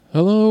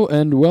Hello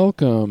and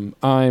welcome.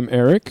 I'm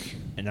Eric.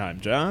 And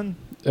I'm John.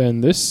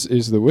 And this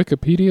is the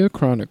Wikipedia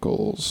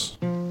Chronicles.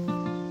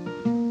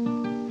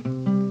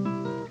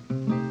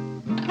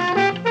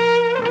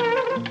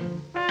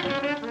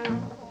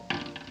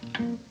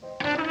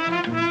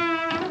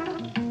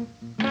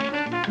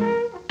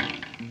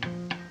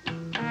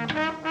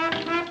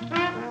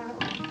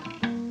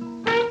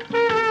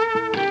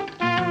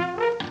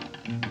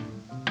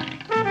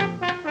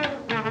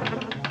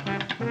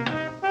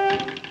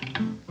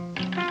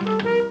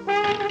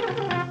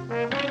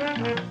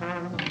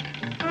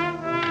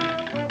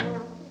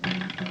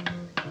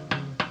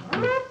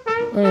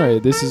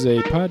 Alright, this is a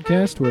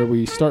podcast where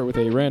we start with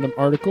a random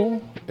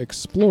article,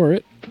 explore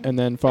it, and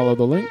then follow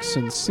the links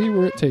and see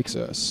where it takes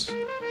us.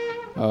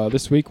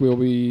 This week we'll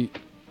be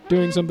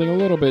doing something a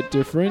little bit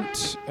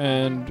different,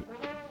 and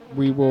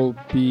we will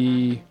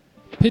be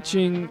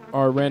pitching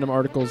our random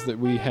articles that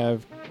we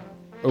have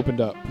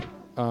opened up.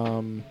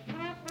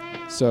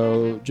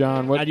 So,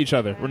 John, what... At each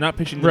other. We're not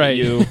pitching them right. at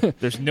you.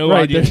 There's no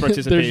audience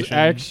participation. There's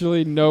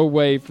actually no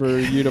way for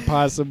you to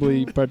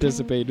possibly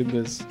participate in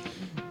this.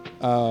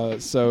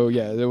 So,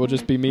 yeah, it will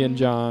just be me and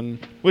John.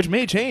 Which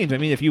may change. I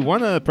mean, if you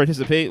want to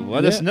participate,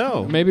 let us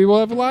know. Maybe we'll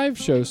have a live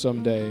show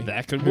someday.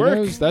 That could Who work.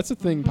 knows? That's a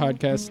thing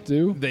podcasts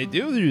do. They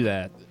do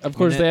that. Of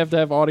course, they have to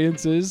have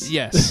audiences.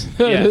 Yes.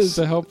 That is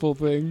a helpful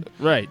thing.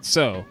 Right.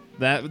 So,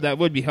 that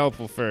would be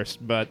helpful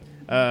first. But,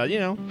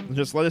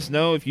 just let us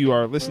know if you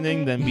are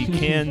listening. Then we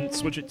can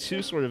switch it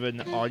to sort of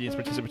an audience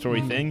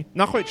participatory thing.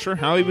 Not quite sure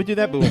how we would do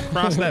that, but we'll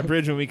cross that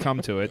bridge when we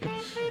come to it.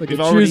 Like a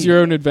Choose Your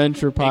Own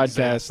Adventure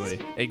podcast.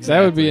 Exactly.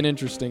 That would be an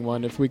interesting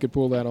one if we could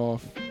pull that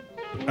off.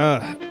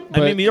 I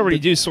mean, we already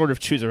do sort of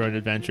choose our own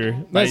adventure.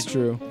 That's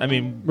true. I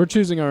mean... We're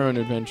choosing our own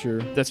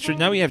adventure. That's true.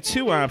 Now we have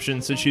two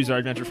options to choose our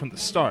adventure from the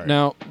start.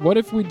 Now, what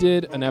if we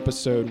did an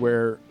episode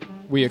where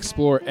we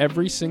explore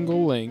every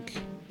single link...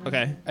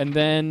 Okay. And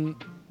then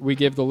we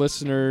give the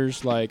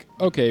listeners, like,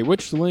 okay,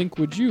 which link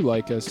would you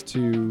like us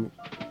to,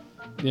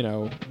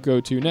 go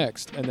to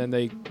next? And then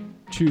they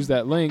choose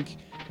that link,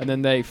 and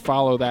then they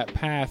follow that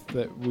path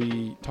that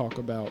we talk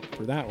about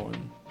for that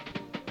one.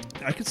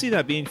 I could see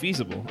that being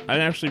feasible. I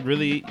actually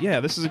really,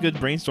 this is a good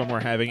brainstorm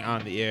we're having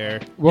on the air.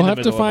 We'll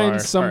have to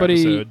find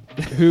somebody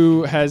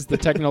who has the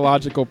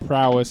technological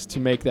prowess to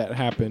make that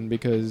happen,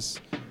 because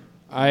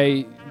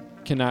I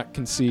cannot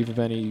conceive of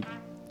any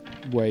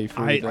way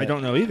for that. I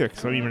don't know either,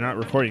 because we're not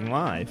recording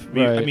live.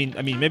 Right. I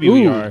mean, maybe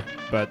we are,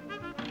 but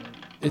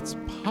it's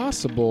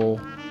possible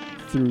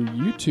through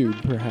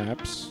YouTube,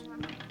 perhaps.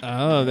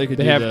 Oh, they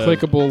have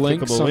clickable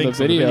links on the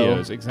video.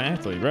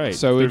 Exactly, right.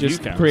 So we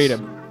just create a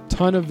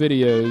ton of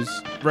videos,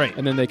 right?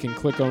 And then they can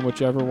click on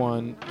whichever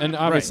one. And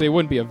obviously, It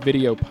wouldn't be a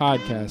video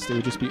podcast; it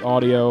would just be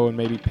audio and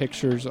maybe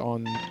pictures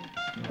in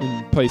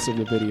place of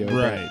the video.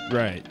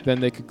 Right.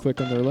 Then they could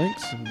click on their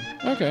links.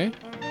 Okay.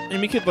 And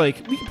we could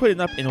put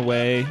it up in a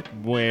way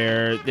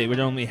where they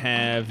would only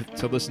have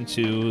to listen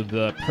to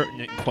the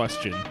pertinent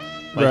question.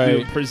 We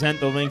would present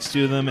the links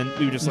to them, and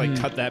we would just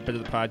cut that bit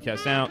of the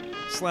podcast out,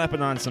 slap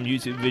it on some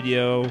YouTube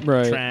video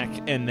track,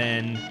 and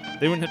then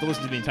they wouldn't have to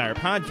listen to the entire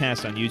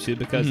podcast on YouTube,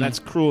 because that's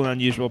cruel and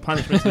unusual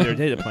punishment to their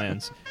data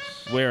plans.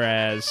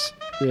 Whereas,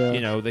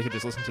 they could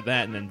just listen to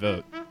that and then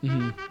vote.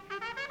 Mm-hmm.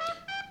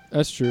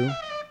 That's true.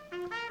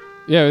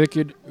 Yeah, we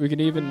could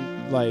even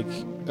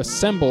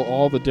assemble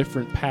all the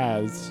different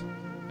paths,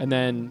 and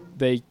then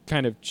they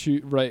kind of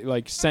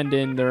send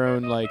in their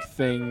own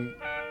thing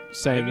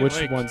saying maybe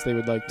which ones they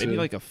would like to. Maybe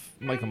like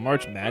a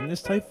March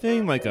Madness type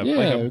thing, like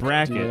a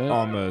bracket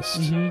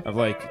almost of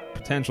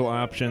potential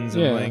options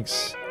and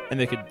links, and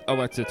they could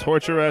elect to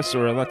torture us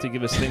or elect to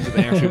give us things that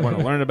they actually want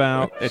to learn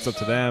about. It's up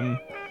to them.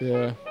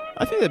 Yeah,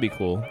 I think that'd be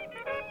cool.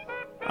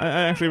 I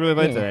actually really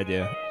like that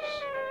idea.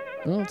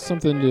 Well, it's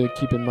something to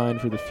keep in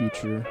mind for the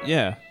future.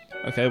 Yeah.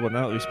 Okay, well,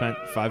 now that we've spent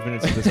 5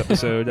 minutes of this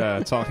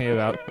episode talking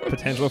about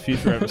potential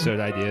future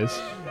episode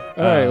ideas.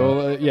 All right,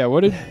 well,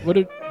 what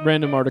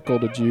random article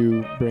did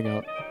you bring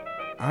up?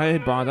 I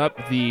brought up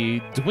the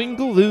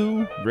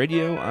Dwingeloo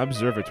Radio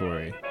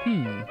Observatory.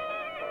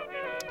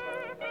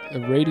 A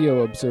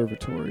radio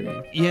observatory.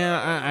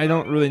 Yeah, I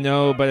don't really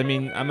know, but I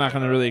mean, I'm not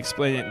going to really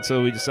explain it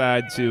until we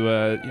decide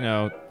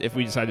to, if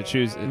we decide to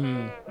choose it.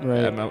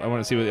 Right. I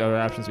want to see what the other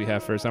options we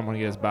have first. I don't want to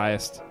get us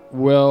biased.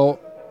 Well,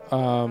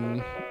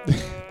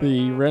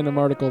 the random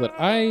article that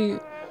I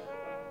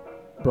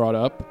brought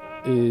up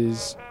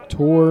is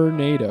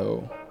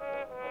Tornado.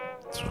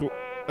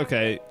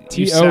 Okay.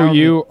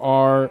 Tournado.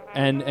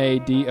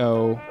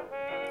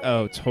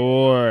 Oh,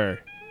 Tornado.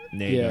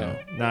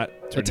 Yeah. Not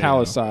tornado.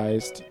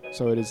 Italicized,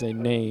 so it is a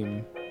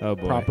name. Oh,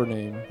 boy. Proper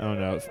name. Oh,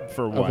 no.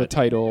 For what? Of a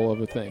title of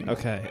a thing.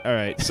 Okay. All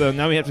right. So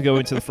now we have to go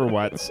into the for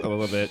what's a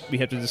little bit. We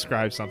have to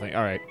describe something.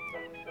 All right.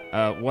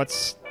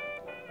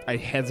 I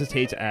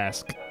hesitate to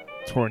ask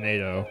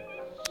Tornado.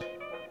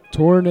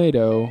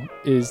 Tornado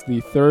is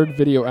the third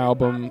video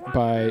album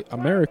by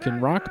American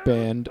rock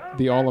band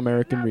The All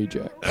American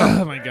Rejects.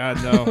 Oh, my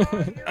God, no.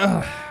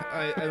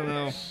 I don't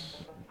know.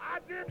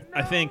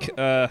 I think,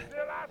 well,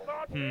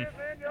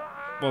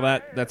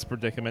 that's a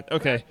predicament.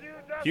 Okay.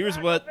 here's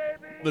what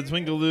the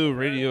Dwingeloo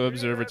Radio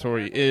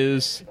Observatory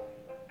is.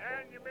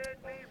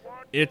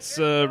 It's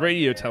a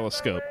radio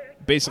telescope.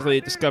 Basically,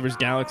 it discovers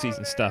galaxies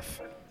and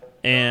stuff.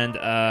 And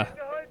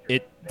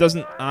it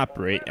doesn't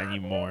operate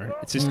anymore.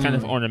 It's just kind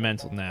of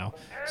ornamental now.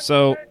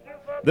 So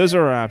those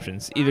are our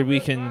options. Either we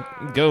can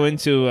go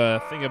into a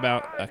thing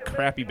about a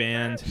crappy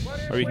band,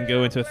 or we can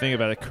go into a thing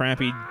about a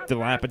crappy,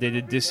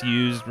 dilapidated,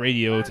 disused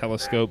radio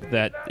telescope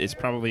that is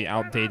probably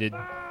outdated,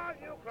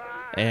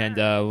 and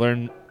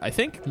learn. I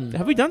think,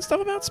 have we done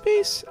stuff about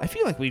space? I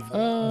feel like we've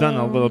done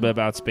a little bit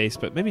about space,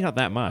 but maybe not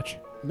that much.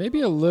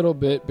 Maybe a little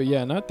bit, but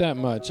yeah, not that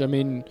much. I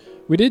mean,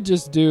 we did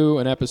just do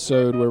an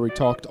episode where we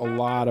talked a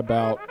lot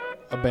about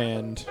a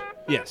band.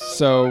 Yes.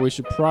 So we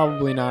should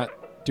probably not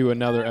do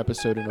another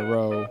episode in a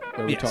row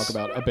where we talk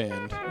about a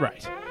band.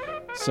 Right.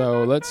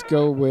 So let's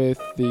go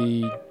with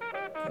the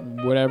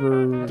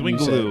whatever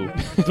Dwingeloo.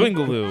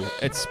 Dwingeloo.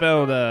 It's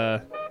spelled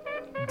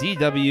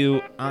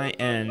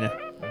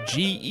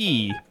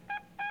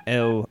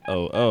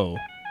DWINGELOO.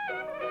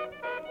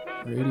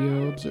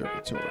 Radio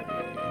Observatory.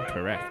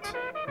 Correct.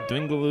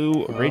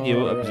 Dwingeloo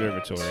Radio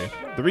Observatory.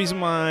 The reason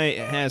why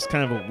it has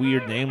kind of a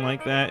weird name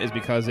like that is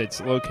because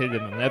it's located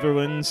in the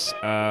Netherlands.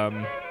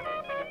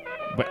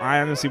 But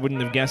I honestly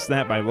wouldn't have guessed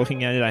that by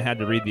looking at it. I had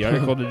to read the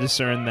article to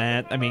discern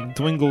that. I mean,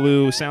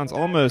 Dwingeloo sounds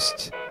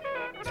almost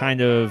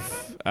kind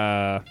of,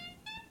 not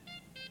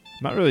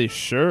really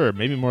sure.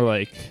 Maybe more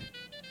like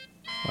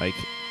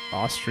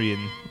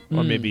Austrian,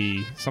 or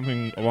maybe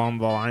something along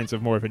the lines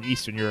of more of an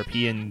Eastern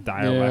European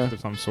dialect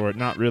of some sort.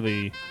 Not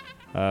really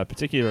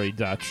particularly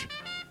Dutch.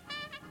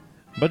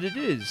 But it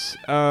is.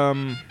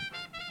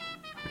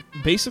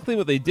 Basically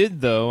what they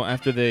did, though,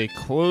 after they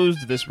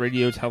closed this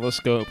radio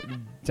telescope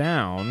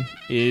down,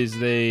 is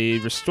they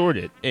restored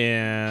it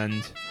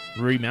and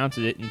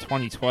remounted it in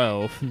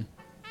 2012.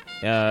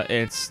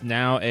 It's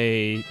now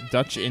a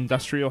Dutch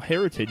Industrial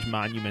Heritage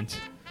Monument.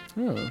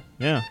 Oh.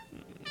 Yeah.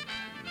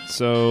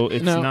 So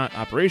it's not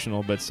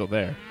operational, but it's still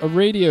there. A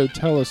radio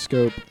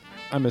telescope,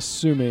 I'm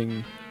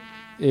assuming,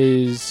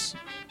 is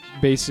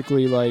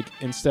basically like,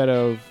 instead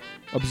of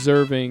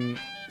observing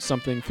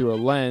something through a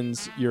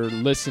lens, you're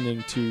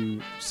listening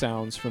to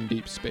sounds from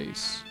deep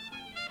space,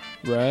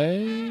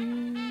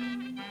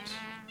 right?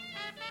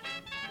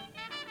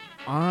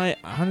 I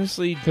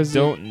honestly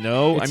don't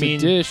know. It's a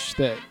dish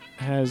that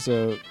has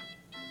a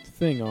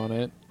thing on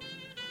it,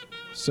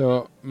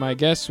 so my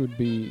guess would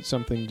be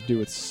something to do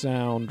with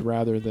sound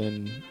rather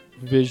than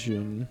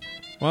vision.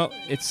 Well,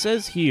 it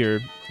says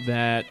here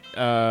that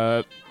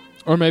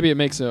or maybe it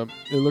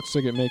looks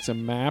like it makes a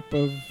map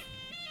of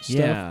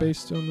stuff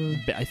based on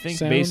the I think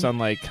sound? Based on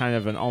like kind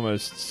of an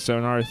almost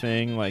sonar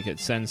thing, like it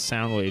sends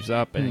sound waves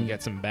up and it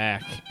gets them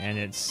back, and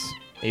it's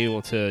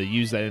able to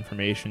use that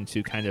information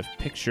to kind of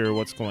picture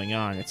what's going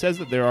on. It says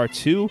that there are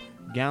 2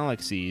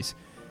 galaxies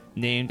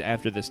named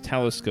after this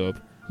telescope,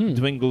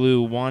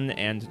 Dwingeloo 1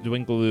 and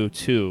Dwingeloo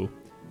 2.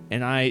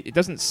 And it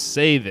doesn't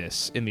say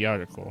this in the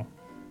article,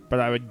 but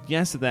I would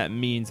guess that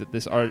means that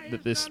this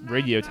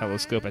radio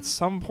telescope at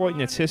some point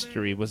in its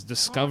history was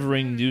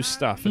discovering new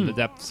stuff in the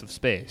depths of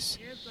space.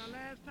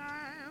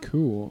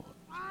 Cool.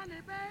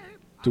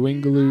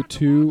 Dwingeloo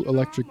 2,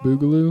 Electric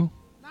Boogaloo.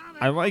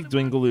 I like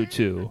Dwingeloo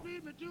 2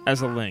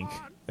 as a link.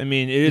 I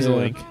mean, it is a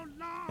link,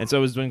 and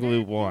so is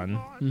Dwingeloo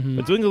 1.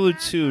 But Dwingeloo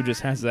 2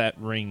 just has that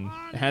ring.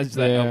 It has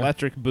that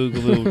Electric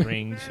Boogaloo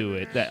ring to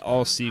it that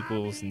all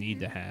sequels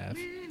need to have.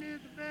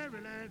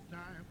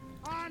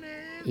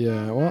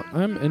 Yeah, well,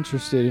 I'm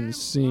interested in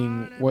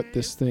seeing what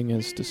this thing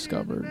has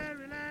discovered.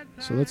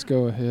 So let's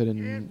go ahead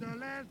and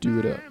do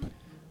it up.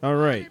 All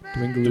right.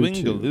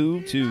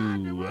 Dwingeloo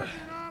 2.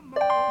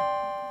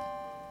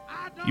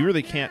 You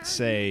really can't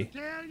say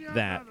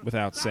that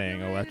without saying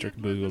Electric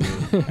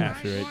Boogaloo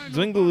after it.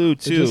 Dwingeloo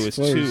 2 is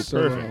too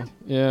perfect. Well.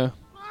 Yeah.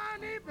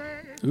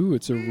 Ooh,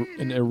 it's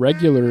an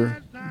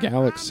irregular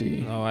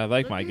galaxy. Oh, I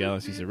like my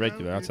galaxies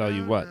irregular. I'll tell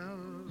you what.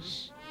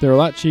 They're a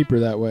lot cheaper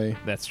that way.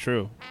 That's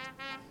true.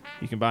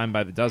 You can buy them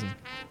by the dozen.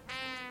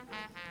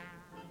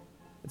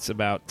 It's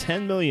about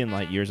 10 million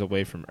light years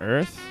away from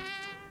Earth.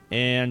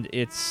 And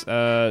it's,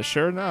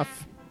 sure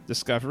enough,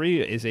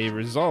 discovery is a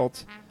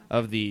result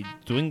of the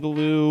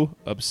Dwingeloo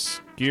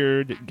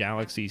Obscured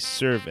Galaxy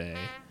Survey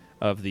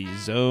of the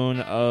Zone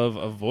of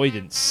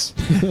Avoidance.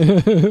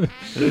 Which,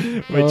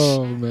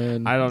 oh,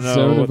 man. I don't know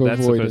Zone what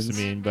that's avoidance. supposed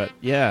to mean. But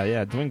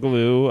yeah,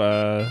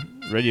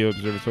 Dwingeloo Radio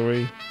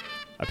Observatory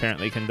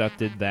apparently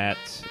conducted that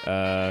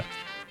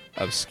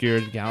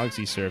Obscured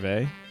Galaxy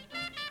Survey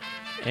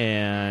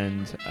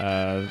and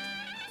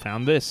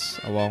found this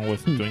along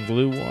with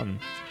Dwingeloo 1.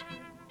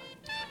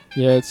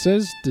 Yeah, it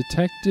says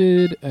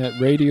detected at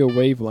radio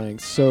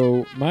wavelengths.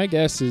 So my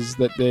guess is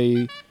that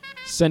they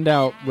send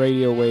out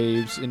radio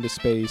waves into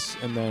space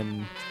and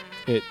then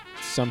it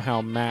somehow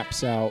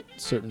maps out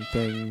certain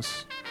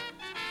things.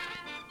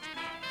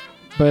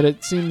 But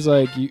it seems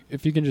like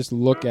if you can just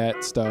look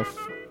at stuff,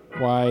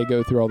 why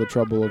go through all the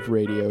trouble of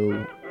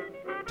radio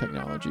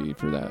technology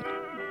for that?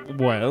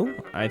 Well,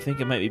 I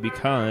think it might be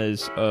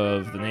because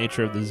of the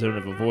nature of the zone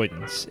of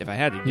avoidance, if I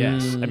had to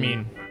guess. I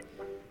mean,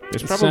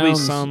 There's probably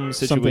some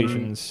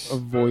situations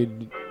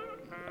avoidy.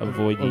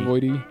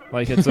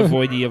 Like it's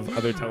avoidy of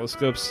other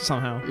telescopes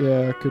somehow.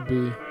 Yeah, it could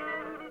be.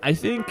 I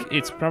think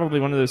it's probably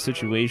one of those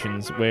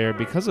situations where,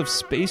 because of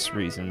space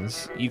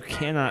reasons, you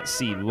cannot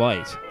see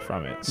light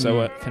from it.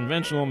 So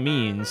conventional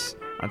means,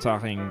 I'm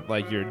talking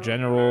like your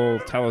general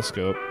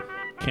telescope,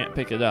 can't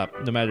pick it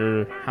up no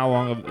matter how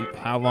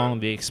long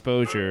the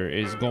exposure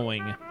is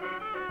going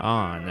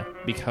on,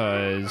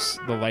 because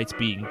the light's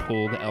being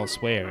pulled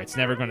elsewhere. It's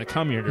never going to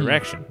come your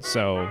direction,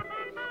 so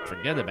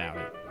forget about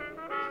it.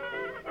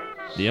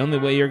 The only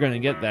way you're going to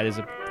get that is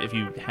if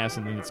you have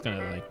something that's going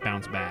to like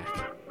bounce back.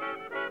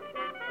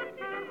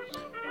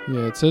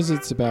 Yeah, it says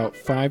it's about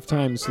 5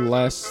 times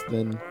less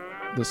than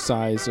the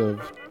size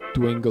of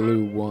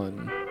Dwingeloo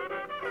 1.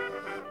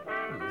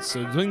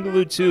 So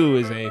Dwingeloo 2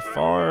 is a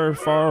far,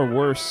 far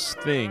worse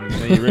thing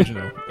than the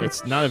original.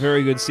 It's not a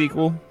very good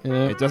sequel.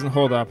 Yeah. It doesn't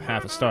hold up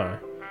half a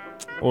star.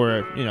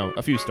 Or,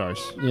 a few stars.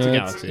 Yeah, it's a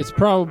galaxy. It's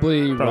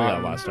probably got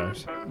a lot of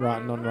stars.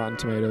 Rotten on Rotten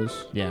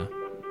Tomatoes. Yeah.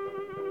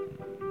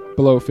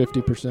 Below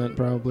 50%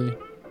 probably.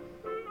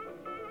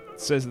 It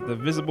says that the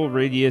visible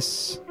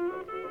radius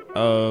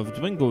of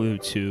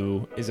Dwingeloo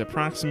 2 is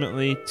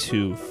approximately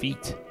 2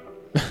 feet.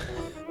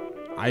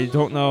 I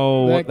don't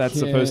know what that's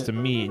supposed to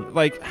mean.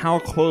 Like, how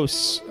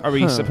close are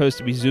we supposed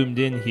to be zoomed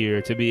in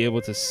here to be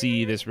able to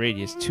see this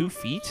radius? 2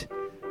 feet?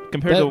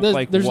 Compared to,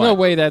 like, there's what? No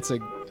way that's a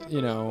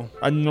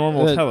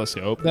normal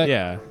telescope.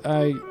 That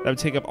would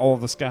take up all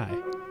of the sky.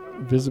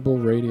 Visible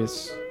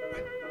radius.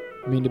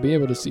 I mean, to be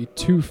able to see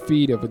 2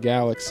 feet of a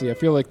galaxy, I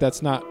feel like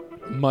that's not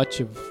much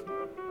of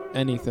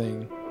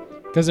anything.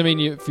 Because, I mean,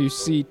 if you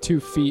see 2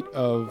 feet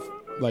of,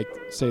 like,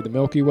 say, the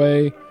Milky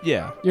Way,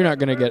 you're not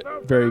going to get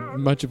very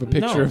much of a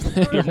picture of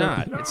that. You're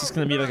not. It's just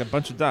going to be like a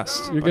bunch of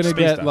dust. You're going to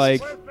get,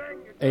 like,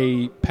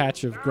 a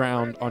patch of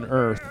ground on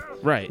Earth.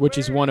 Right. Which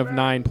is one of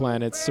 9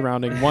 planets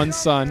surrounding one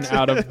sun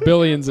out of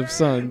billions of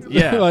suns.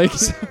 Yeah.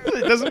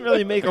 It doesn't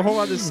really make a whole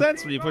lot of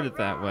sense when you put it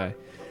that way.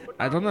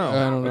 I don't know.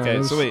 Okay,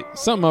 There's so wait.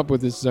 Something up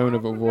with this zone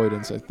of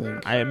avoidance, I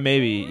think.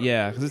 Maybe,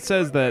 yeah. Because it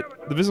says that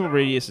the visible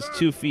radius is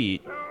 2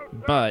 feet,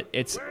 but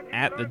it's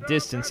at the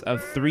distance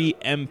of 3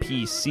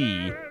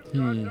 MPC,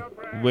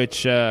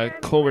 which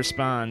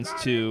corresponds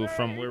to,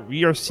 from where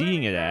we are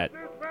seeing it at,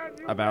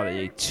 about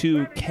a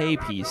 2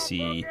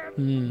 kpc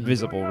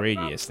visible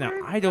radius. Now,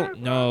 I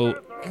don't know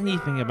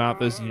anything about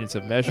those units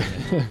of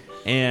measurement,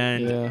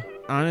 and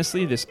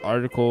honestly, this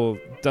article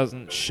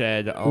doesn't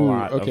shed a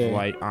lot of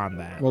light on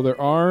that. Well, there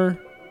are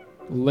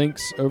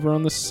links over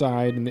on the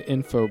side in the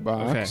info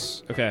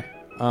box. Okay.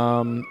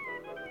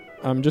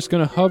 I'm just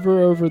going to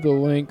hover over the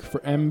link for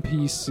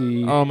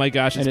MPC. Oh my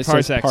gosh, it's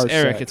parsecs.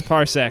 Eric, it's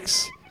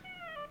parsecs.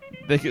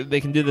 They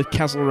can do the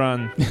Kessel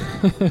Run.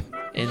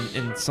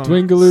 in some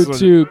Dwingeloo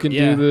 2 can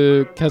do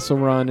the Kessel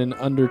Run in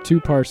under 2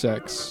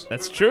 parsecs.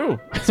 That's true.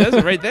 It says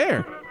it right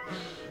there.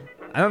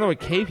 I don't know what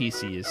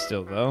KPC is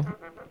still, though.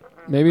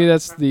 Maybe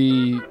that's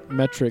the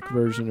metric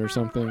version or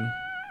something.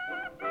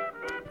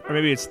 Or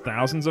maybe it's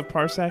thousands of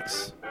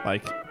parsecs?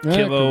 Like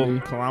kilo,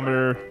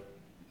 kilometer.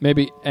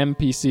 Maybe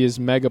MPC is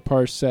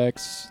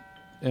megaparsecs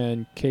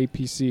and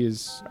KPC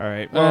is... All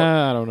right. Well,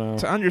 I don't know.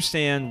 To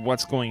understand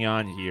what's going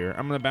on here,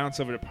 I'm going to bounce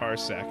over to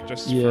parsec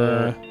just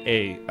for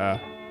a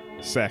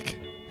sec.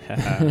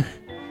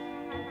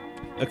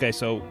 Okay,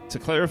 so to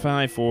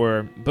clarify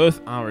for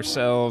both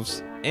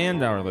ourselves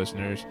and our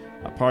listeners,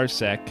 a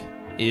parsec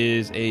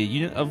is a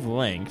unit of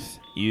length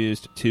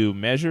used to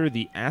measure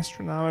the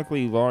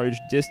astronomically large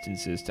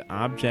distances to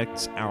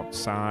objects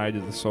outside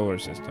of the solar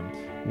system.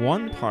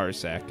 1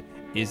 parsec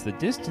is the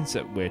distance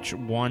at which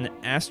 1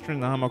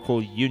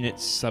 astronomical unit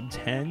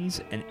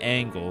subtends an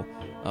angle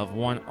of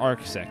 1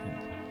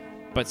 arcsecond.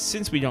 But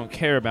since we don't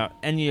care about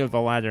any of the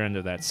latter end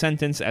of that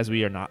sentence, as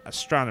we are not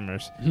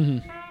astronomers,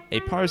 a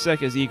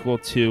parsec is equal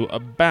to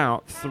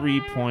about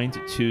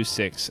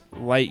 3.26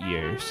 light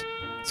years.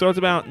 So it's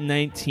about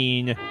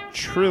 19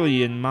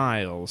 trillion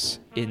miles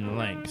in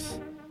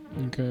length.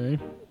 Okay.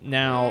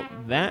 Now,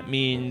 that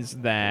means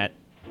that,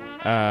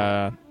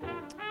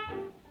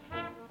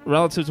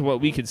 relative to what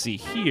we can see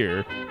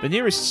here, the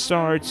nearest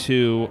star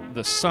to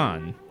the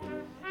Sun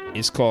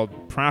is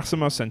called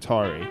Proxima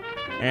Centauri,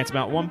 and it's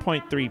about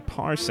 1.3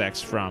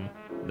 parsecs from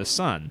the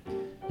Sun.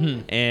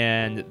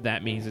 And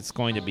that means it's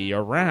going to be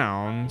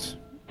around,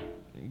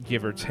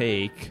 give or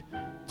take,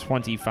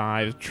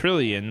 25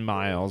 trillion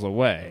miles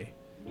away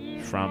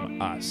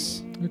from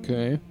us.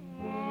 Okay.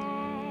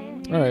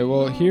 All right,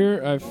 well,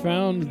 here I've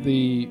found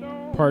the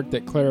part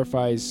that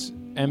clarifies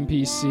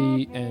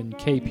MPC and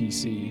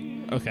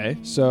KPC. Okay.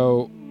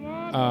 So,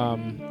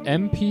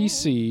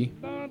 MPC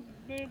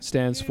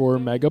stands for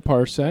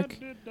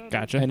megaparsec.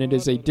 Gotcha. And it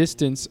is a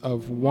distance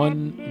of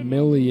 1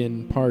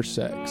 million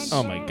parsecs.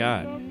 Oh my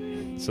god.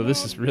 So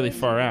this is really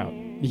far out.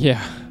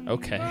 Yeah.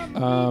 Okay.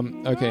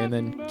 Okay, and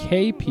then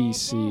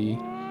KPC,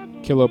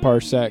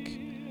 kiloparsec,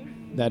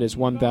 that is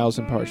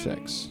 1,000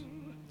 parsecs.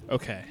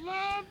 Okay.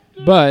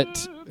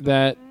 But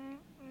that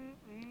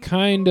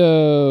kind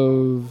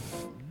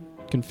of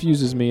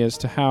confuses me as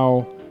to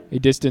how a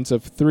distance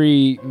of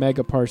 3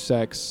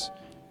 megaparsecs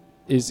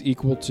is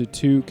equal to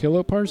 2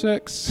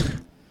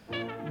 kiloparsecs?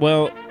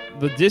 Well,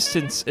 the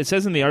distance, it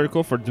says in the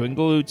article for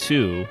Dwingeloo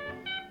 2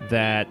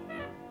 that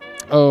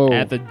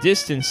at the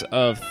distance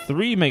of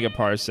 3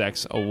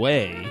 megaparsecs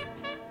away,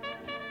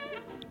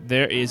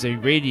 there is a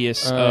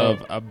radius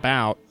of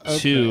about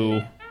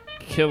 2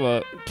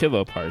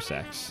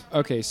 kiloparsecs.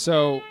 Okay,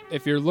 so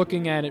if you're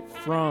looking at it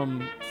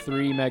from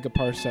 3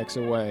 megaparsecs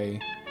away,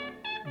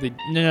 the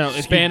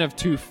span of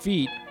 2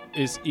 feet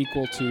is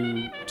equal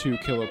to 2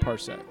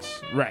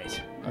 kiloparsecs.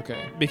 Right.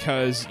 Okay.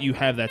 Because you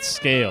have that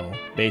scale,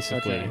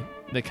 basically,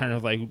 that kind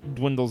of like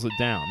dwindles it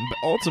down. But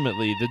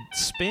ultimately, the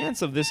span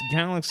of this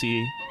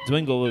galaxy,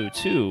 Dwingeloo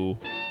 2,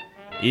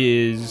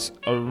 is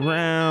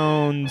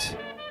around,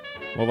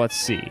 well, let's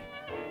see.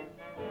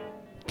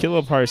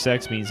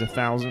 Kiloparsecs means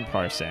 1,000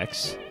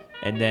 parsecs,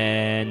 and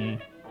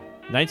then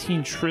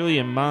 19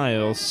 trillion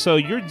miles. So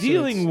you're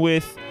dealing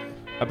with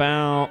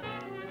about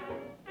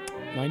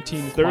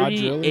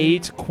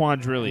 38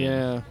 quadrillion.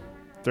 Yeah.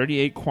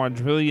 38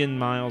 quadrillion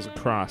miles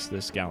across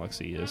this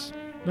galaxy is.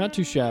 Not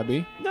too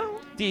shabby. No,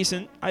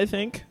 decent, I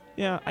think.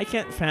 Yeah, I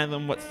can't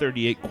fathom what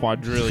 38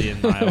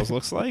 quadrillion miles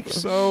looks like,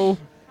 so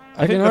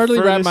I can hardly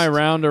wrap my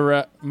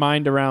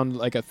mind around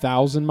like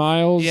 1,000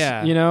 miles.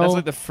 Yeah, you know, that's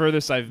like the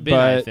furthest I've been.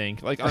 I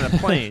think, like on a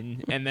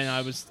plane, and then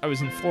I was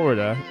in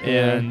Florida,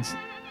 and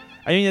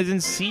I mean, it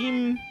didn't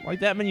seem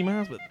like that many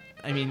miles, but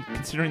I mean,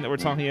 considering that we're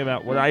talking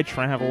about what I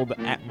traveled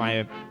at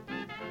my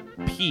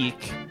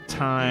peak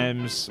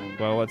times,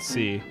 well, let's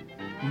see,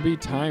 be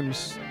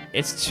times.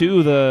 It's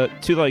to the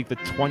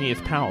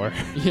 20th power.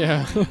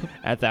 Yeah,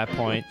 at that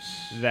point,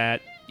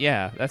 that.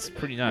 Yeah, that's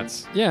pretty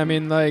nuts. Yeah, I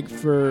mean, like,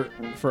 for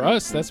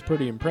us, that's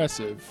pretty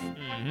impressive.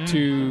 Mm-hmm.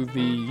 To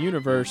the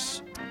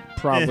universe,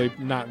 probably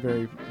not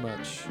very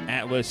much.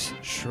 Atlas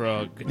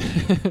shrugged.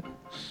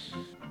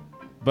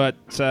 But,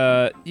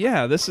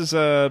 yeah, this is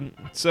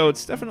so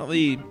it's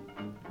definitely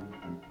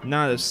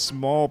not a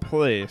small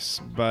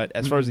place, but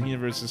as far as the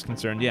universe is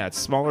concerned, yeah, it's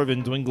smaller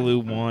than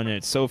Dwingeloo 1, and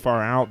it's so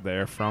far out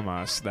there from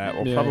us that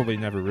we'll probably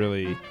never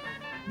really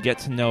get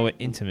to know it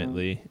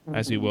intimately,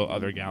 as we will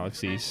other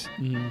galaxies.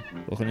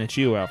 Looking at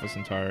you, Alpha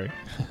Centauri.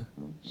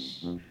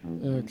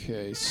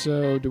 Okay,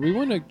 so do we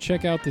want to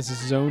check out this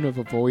zone of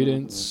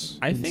avoidance?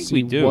 I think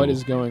we do. What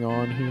is going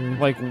on here?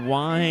 Like,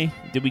 why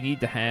do we need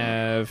to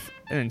have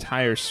an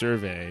entire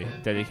survey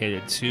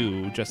dedicated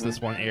to just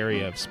this one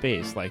area of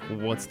space? Like,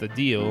 what's the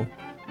deal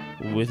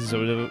with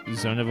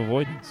zone of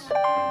avoidance?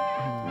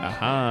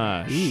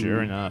 Aha,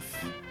 sure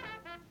enough.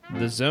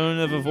 The zone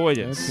of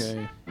avoidance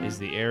is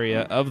the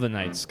area of the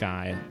night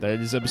sky that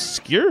is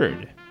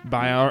obscured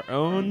by our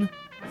own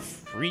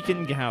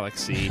freaking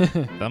galaxy,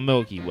 the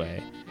Milky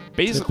Way.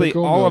 Basically,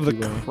 Typical all Milky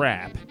of the Way.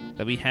 crap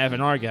that we have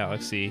in our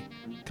galaxy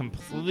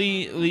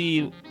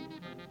completely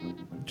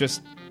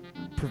just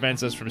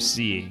prevents us from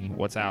seeing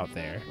what's out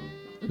there.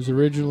 It was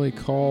originally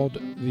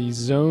called the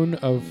Zone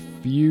of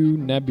Few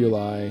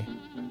Nebulae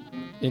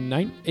in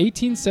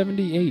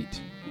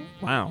 1878.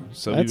 Wow,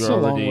 so That's we were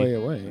a already, long way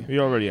away. We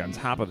were already on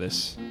top of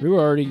this. We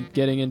were already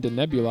getting into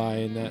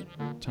nebulae in that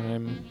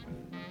time.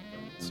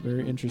 It's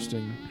very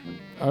interesting.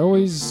 I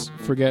always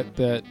forget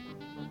that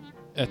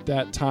at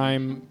that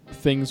time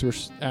things were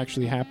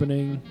actually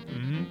happening.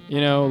 Mm-hmm.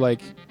 You know,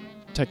 like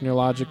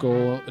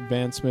technological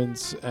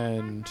advancements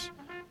and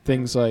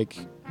things like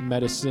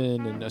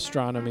medicine and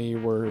astronomy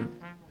were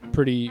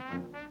pretty,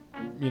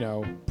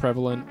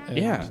 prevalent.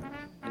 And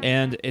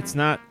and it's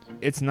not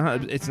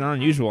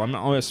unusual. I'm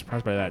always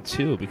surprised by that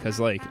too, because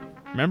like,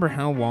 remember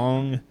how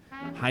long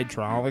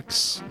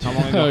hydraulics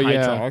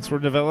were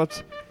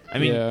developed? I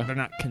mean, they're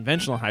not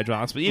conventional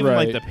hydraulics, but even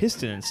like the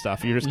piston and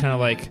stuff, you're just kind of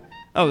like,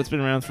 oh, it's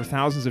been around for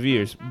thousands of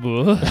years.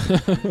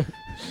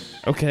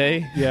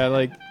 Okay. Yeah,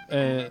 like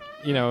and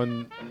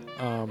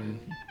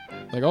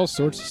like all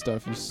sorts of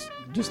stuff. You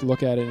just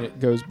look at it and it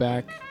goes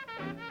back,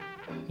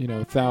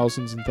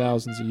 thousands and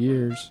thousands of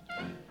years.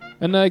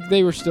 And like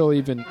they were still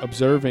even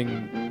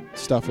observing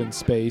stuff in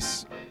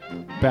space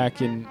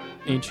back in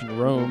ancient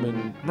Rome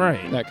and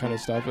that kind of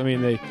stuff. I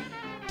mean, they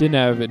didn't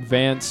have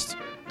advanced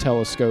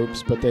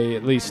telescopes, but they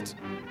at least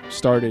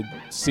started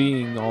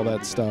seeing all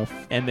that stuff.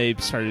 And they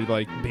started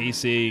like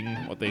basing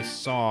what they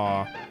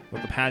saw,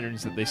 what the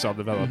patterns that they saw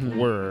develop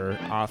were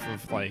off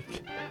of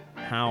like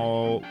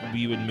how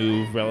we would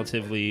move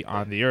relatively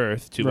on the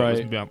Earth to what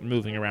was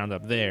moving around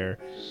up there.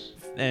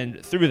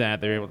 And through that,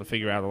 they were able to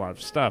figure out a lot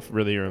of stuff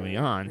really early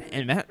on.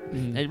 And that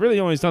it really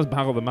always does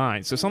boggle the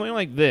mind. So something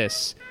like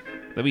this,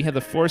 that we had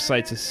the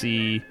foresight to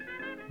see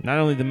not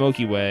only the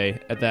Milky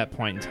Way at that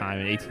point in time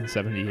in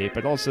 1878,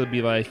 but also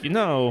be like,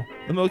 the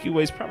Milky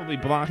Way is probably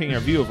blocking our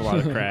view of a lot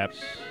of crap.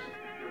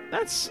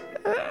 That's...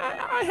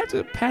 I have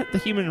to pat the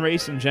human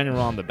race in general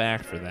on the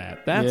back for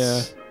that.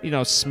 That's,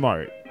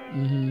 smart.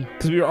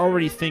 Because we were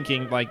already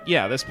thinking, like,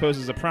 this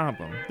poses a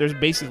problem. There's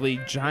basically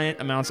giant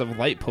amounts of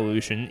light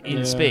pollution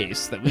in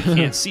space that we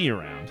can't see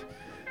around.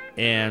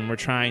 And we're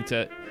trying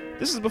to...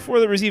 This is before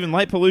there was even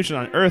light pollution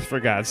on Earth, for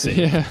God's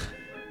sake.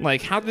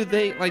 Like, how did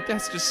they... Like,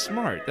 that's just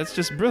smart. That's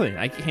just brilliant.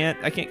 I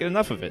can't get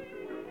enough of it.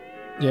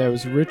 Yeah, it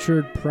was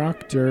Richard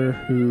Proctor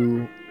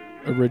who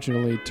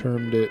originally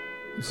termed it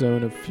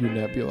Zone of Few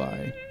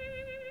Nebulae.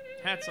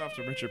 Hats off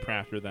to Richard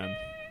Proctor, then.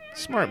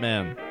 Smart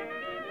man.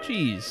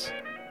 Jeez.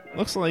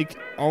 Looks like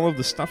all of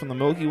the stuff in the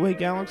Milky Way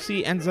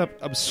galaxy ends up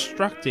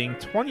obstructing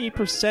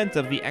 20%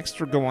 of the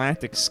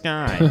extragalactic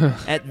sky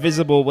at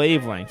visible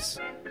wavelengths,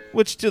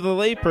 which to the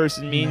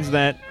layperson means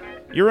that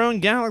your own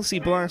galaxy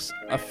blocks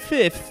a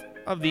fifth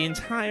of the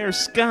entire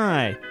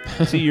sky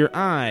to your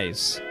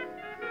eyes.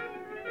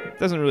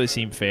 Doesn't really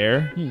seem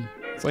fair.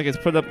 It's like it's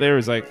put up there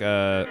as like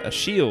a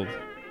shield.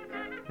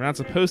 We're not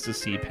supposed to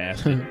see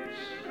past it.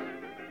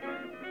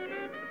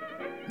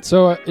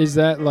 So is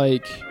that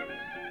like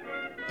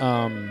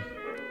a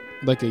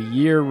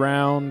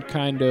year-round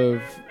kind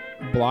of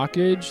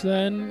blockage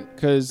then?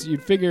 Because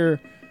you'd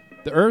figure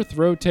the Earth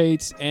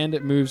rotates and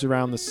it moves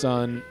around the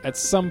sun. At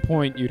some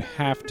point, you'd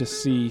have to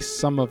see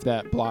some of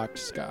that blocked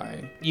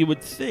sky. You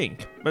would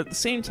think. But at the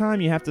same time,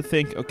 you have to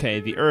think,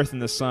 okay, the Earth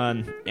and the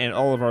sun and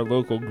all of our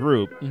local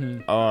group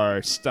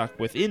are stuck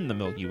within the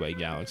Milky Way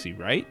galaxy,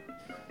 right?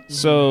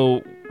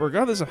 So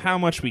regardless of how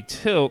much we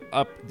tilt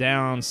up,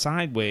 down,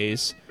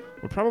 sideways,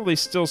 we're probably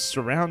still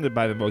surrounded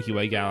by the Milky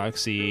Way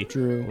galaxy.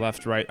 True.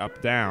 Left, right,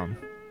 up, down.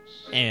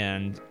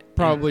 And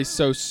probably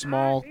so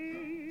small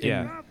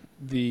in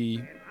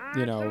the,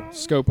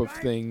 scope of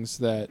things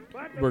that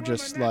we're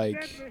just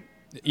like,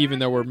 even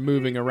though we're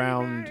moving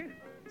around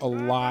a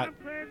lot,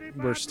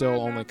 we're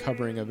still only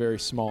covering a very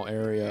small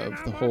area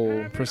of the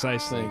whole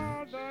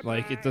thing.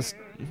 Like, it just,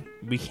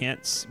 we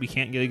can't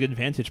get a good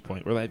vantage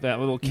point. We're like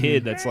that little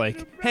kid that's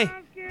like, hey,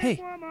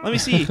 let me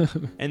see.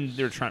 And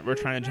we're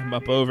trying to jump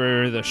up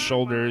over the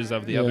shoulders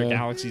of the other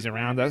galaxies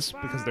around us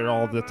because they're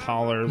all the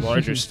taller,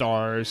 larger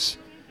stars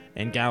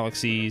and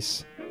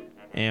galaxies.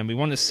 And we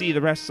want to see the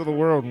rest of the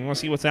world. We want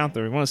to see what's out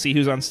there. We want to see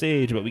who's on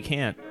stage, but we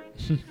can't.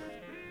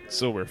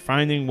 So we're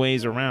finding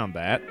ways around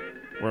that.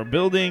 We're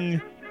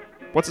building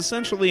what's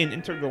essentially an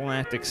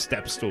intergalactic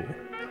step stool.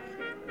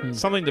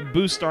 Something to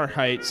boost our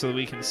height so that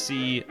we can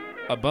see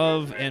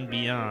above and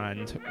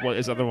beyond what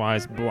is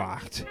otherwise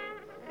blocked.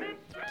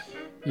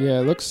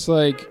 Yeah, it looks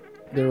like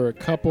there were a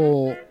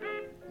couple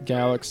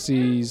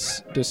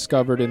galaxies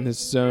discovered in this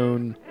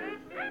zone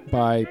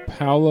by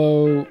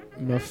Paolo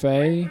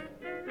Maffei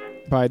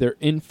by their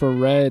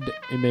infrared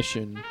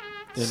emission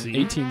in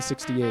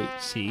 1868.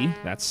 See?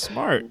 That's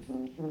smart.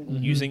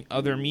 Using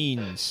other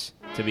means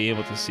to be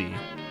able to see.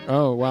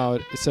 Oh, wow.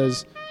 It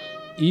says,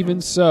 even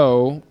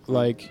so,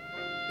 like,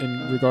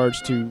 in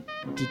regards to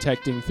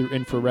detecting through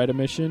infrared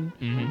emission,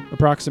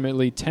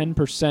 approximately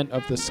 10%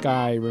 of the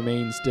sky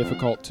remains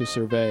difficult to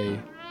survey.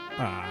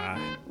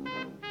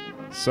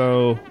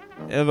 So,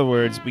 in other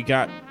words, we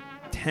got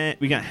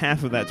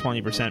half of that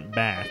 20%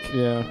 back.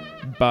 Yeah.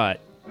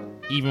 But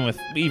even with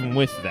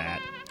that.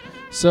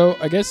 So,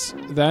 I guess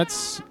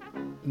that's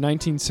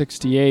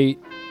 1968,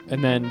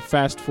 and then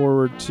fast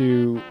forward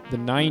to the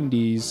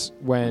 90s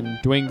when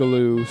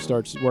Dwingeloo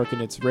starts working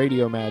its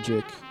radio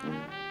magic.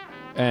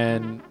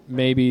 And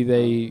maybe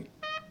they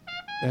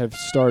have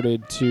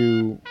started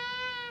to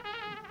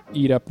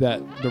eat up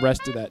the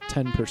rest of that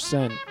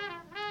 10%.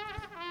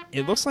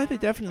 It looks like they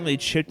definitely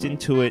chipped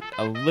into it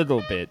a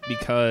little bit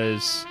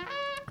because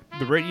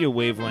the radio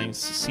wavelengths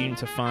seem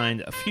to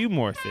find a few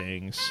more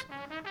things,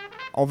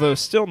 although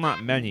still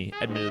not many,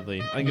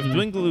 admittedly. Like if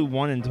Dwingeloo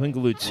 1 and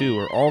Dwingeloo 2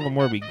 are all the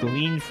more we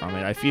gleaned from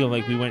it, I feel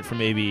like we went from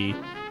maybe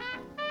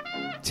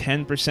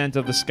 10%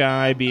 of the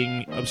sky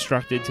being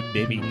obstructed to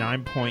maybe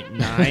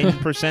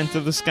 9.9%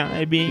 of the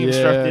sky being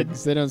obstructed. Yeah,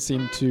 they don't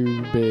seem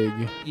too big.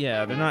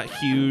 Yeah, they're not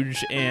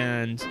huge,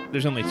 and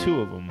there's only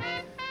 2 of them.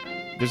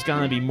 There's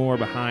got to be more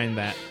behind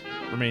that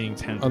remaining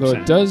 10%. Although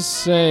it does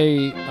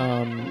say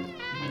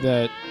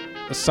that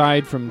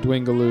aside from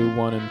Dwingeloo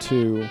 1 and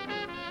 2,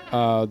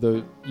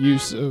 the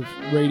use of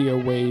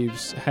radio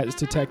waves has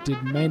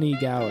detected many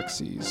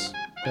galaxies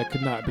that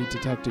could not be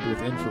detected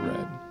with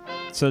infrared.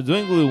 So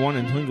Dwingeloo 1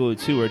 and Dwingeloo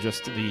 2 are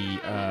just the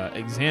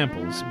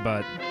examples,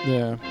 but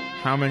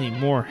how many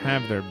more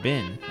have there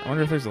been? I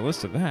wonder if there's a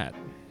list of that.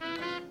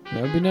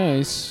 That would be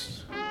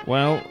nice.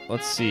 Well,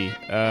 let's see.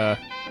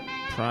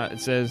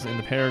 It says in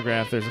the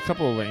paragraph, there's a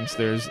couple of links.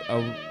 There's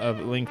a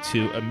link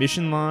to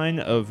emission line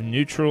of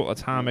neutral,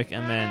 atomic,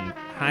 and then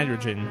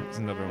hydrogen is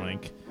another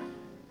link.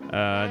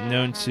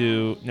 Known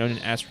in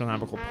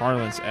astronomical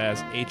parlance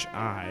as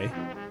HI,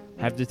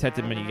 have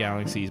detected many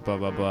galaxies, blah,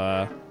 blah,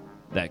 blah,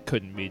 that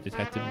couldn't be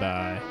detected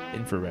by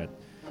infrared.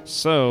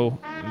 So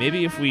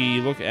maybe if we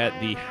look at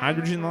the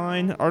hydrogen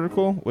line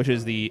article, which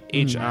is the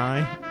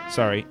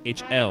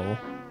HL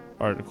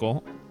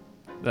article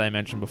that I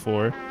mentioned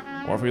before,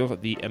 or if we look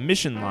at the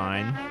emission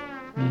line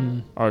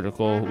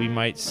article, we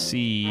might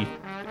see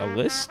a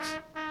list?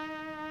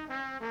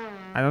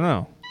 I don't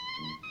know.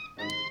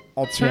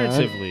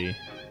 Alternatively,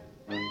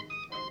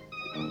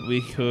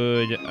 we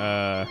could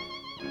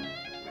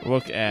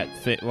look at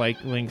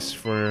links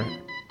for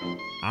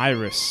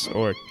IRIS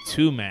or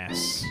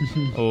 2MASS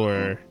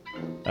or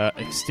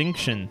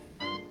extinction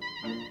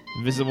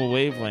visible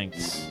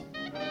wavelengths.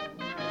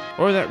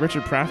 Or that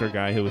Richard Prather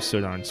guy who was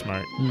so darn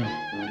smart.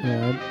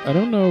 Yeah, I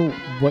don't know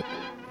what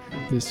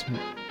this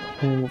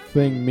whole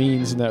thing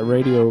means in that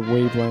radio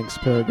wavelengths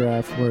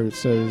paragraph where it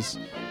says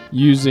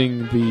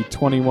using the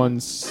 21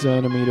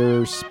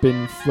 centimeter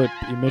spin flip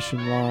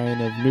emission line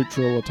of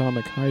neutral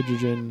atomic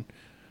hydrogen.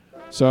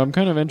 So I'm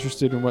kind of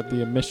interested in what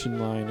the emission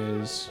line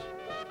is.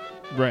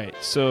 Right.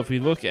 So if we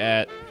look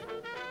at...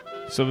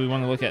 So we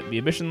want to look at the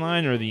emission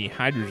line or the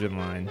hydrogen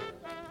line?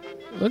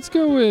 Let's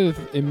go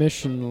with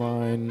emission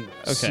line.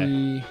 Okay.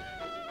 See.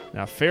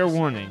 Now, fair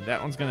warning.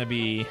 That one's going to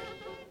be...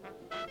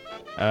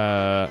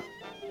 I'm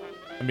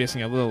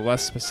guessing a little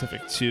less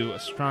specific to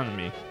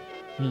astronomy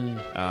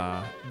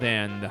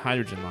than the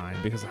hydrogen line,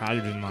 because the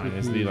hydrogen line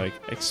is the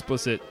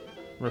explicit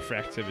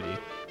refractivity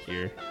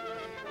here.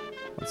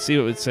 Let's see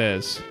what it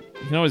says.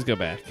 You can always go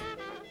back,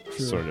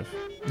 sort of.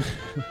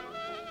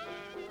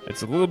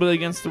 It's a little bit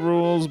against the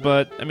rules,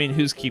 but I mean,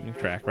 who's keeping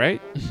track,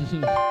 right?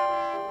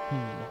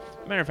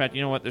 Matter of fact,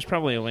 you know what? There's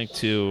probably a link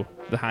to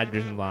the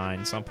hydrogen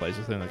line someplace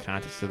within the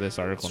context of this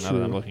article. Now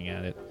that I'm looking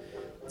at it.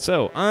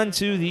 So on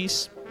to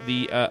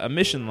the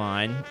emission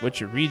line, which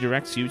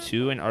redirects you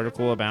to an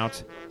article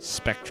about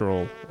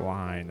spectral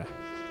line.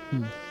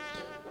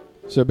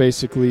 So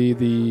basically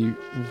the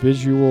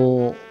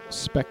visual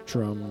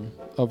spectrum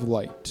of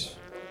light.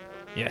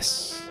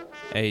 Yes.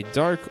 A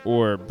dark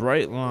or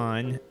bright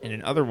line in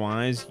an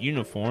otherwise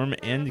uniform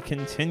and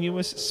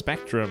continuous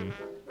spectrum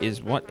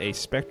is what a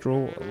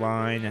spectral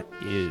line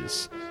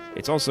is.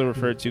 It's also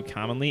referred to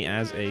commonly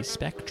as a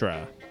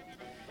spectra.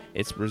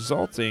 It's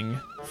resulting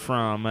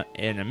from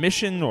an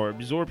emission or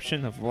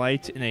absorption of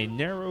light in a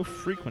narrow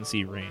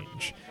frequency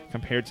range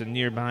compared to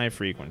nearby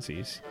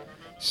frequencies.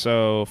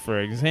 So, for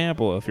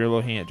example, if you're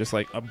looking at just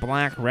like a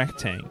black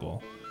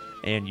rectangle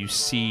and you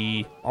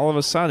see all of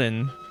a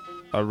sudden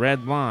a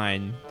red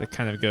line that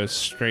kind of goes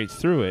straight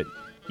through it,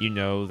 you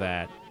know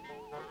that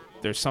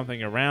there's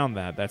something around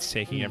that that's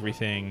taking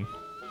everything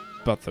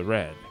but the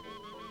red.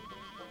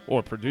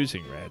 Or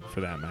producing red,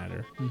 for that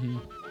matter.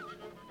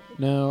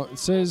 Now, it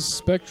says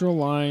spectral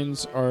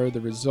lines are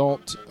the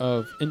result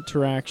of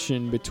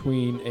interaction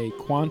between a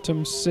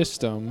quantum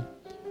system,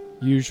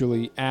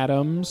 usually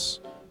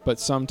atoms, but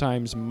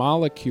sometimes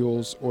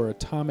molecules or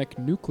atomic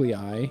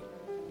nuclei,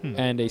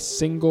 and a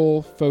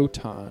single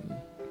photon.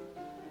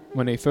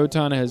 When a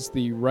photon has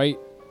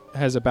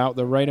about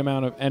the right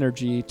amount of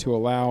energy to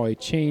allow a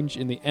change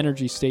in the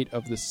energy state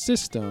of the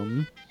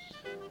system,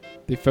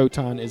 the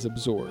photon is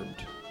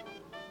absorbed.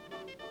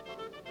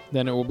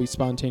 Then it will be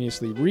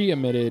spontaneously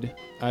re-emitted,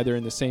 either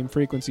in the same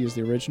frequency as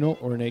the original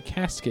or in a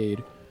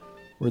cascade,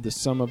 where the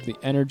sum of the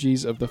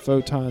energies of the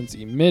photons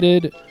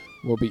emitted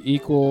will be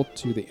equal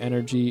to the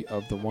energy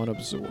of the one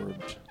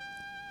absorbed.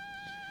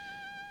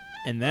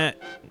 And that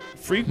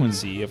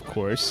frequency, of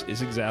course,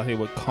 is exactly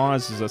what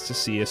causes us to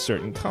see a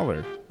certain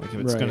color. Like if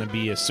it's going to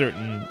be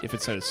if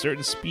it's at a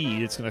certain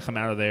speed, it's going to come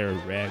out of there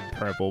red,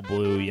 purple,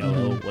 blue,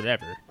 yellow,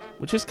 whatever,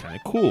 which is kind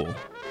of cool.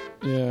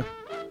 Yeah.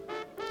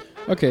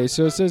 Okay,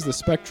 so it says the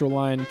spectral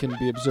line can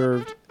be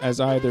observed as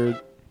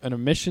either an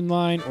emission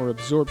line or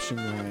absorption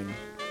line.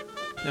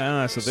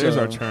 So there's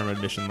our term,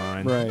 emission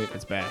line. Right.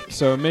 It's back.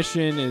 So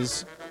emission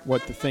is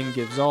what the thing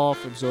gives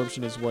off.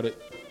 Absorption is what it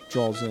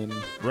draws in.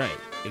 Right,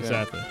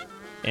 exactly. Yeah.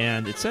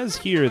 And it says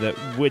here that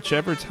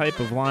whichever type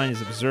of line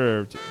is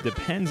observed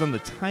depends on the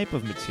type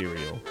of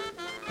material,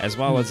 as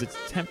well as its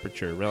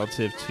temperature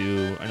relative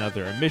to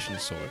another emission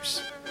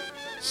source.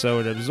 So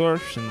an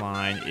absorption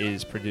line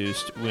is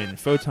produced when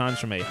photons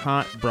from a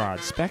hot,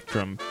 broad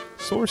spectrum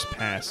source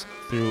pass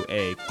through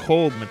a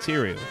cold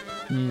material.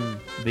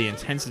 The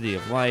intensity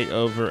of light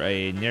over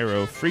a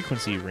narrow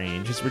frequency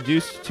range is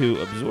reduced to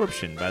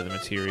absorption by the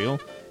material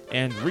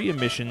and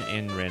re-emission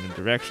in random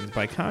directions.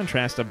 By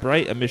contrast, a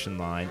bright emission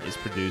line is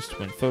produced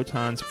when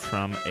photons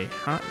from a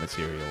hot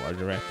material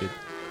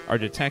are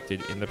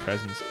detected in the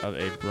presence of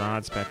a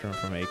broad spectrum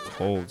from a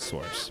cold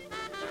source.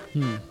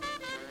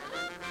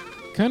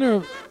 Kind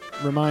of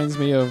reminds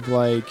me of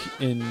like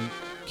in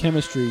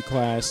chemistry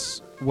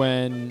class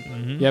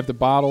when you have the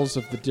bottles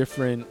of the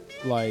different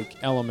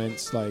like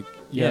elements, like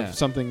you have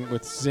something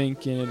with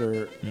zinc in it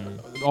or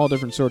all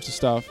different sorts of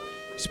stuff,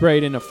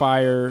 sprayed in a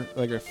fire,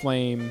 like a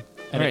flame,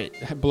 and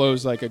it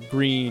blows like a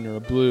green or a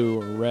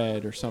blue or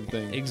red or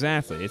something.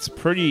 Exactly. It's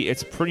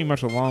pretty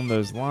much along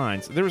those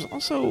lines. There was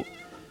also,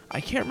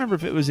 I can't remember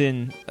if it was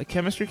in a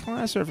chemistry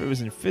class or if it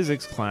was in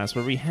physics class,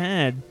 where we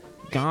had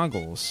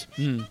goggles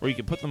where you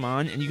could put them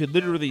on and you could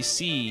literally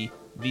see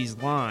these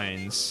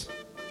lines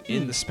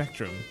in the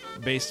spectrum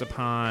based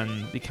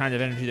upon the kind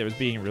of energy that was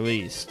being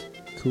released.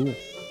 Cool.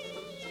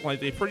 Like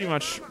they pretty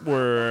much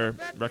were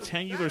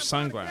rectangular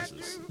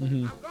sunglasses.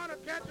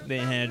 They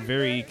had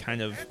very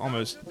kind of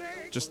almost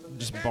just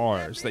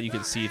bars that you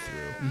could see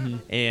through.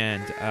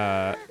 And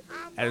at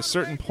a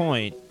certain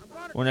point,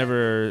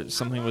 whenever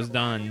something was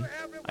done,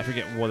 I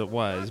forget what it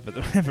was, but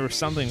whenever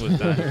something was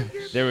done,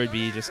 there would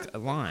be just a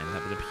line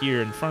that would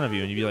appear in front of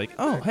you, and you'd be like,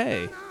 oh,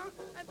 hey,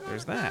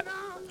 there's that.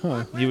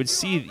 Huh. You would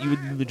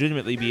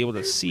legitimately be able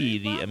to see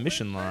the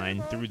emission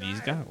line through these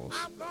goggles.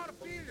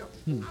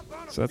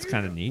 So that's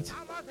kind of neat.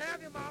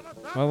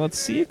 Well, let's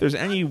see if there's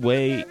any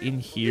way in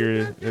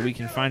here that we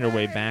can find our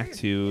way back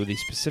to the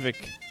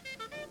specific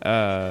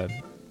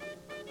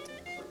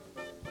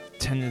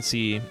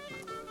tendency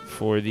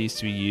for these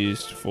to be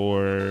used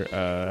for...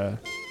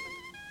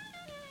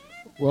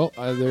 Well,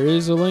 there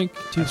is a link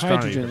to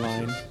hydrogen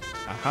purposes. line.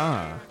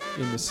 Aha.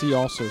 In the See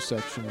Also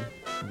section.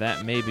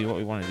 That may be what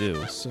we want to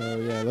do. So,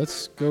 yeah,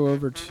 let's go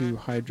over to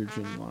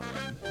hydrogen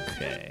line.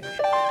 Okay.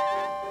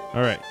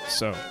 All right,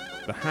 so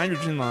the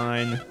hydrogen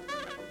line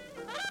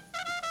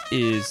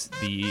is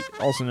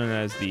also known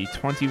as the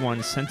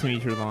 21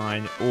 centimeter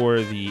line,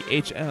 or the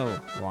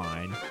HL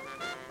line,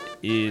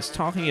 is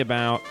talking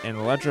about an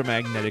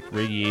electromagnetic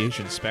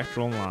radiation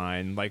spectral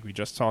line, like we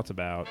just talked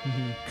about,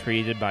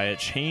 created by a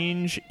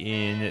change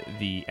in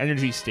the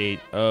energy state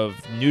of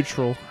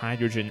neutral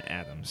hydrogen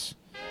atoms.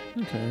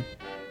 Okay.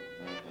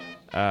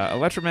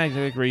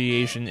 Electromagnetic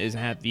radiation is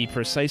at the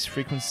precise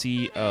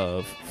frequency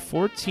of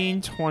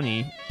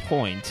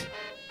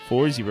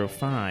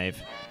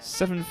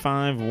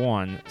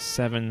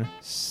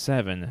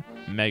 1420.405.75177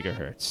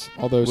 megahertz.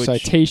 Although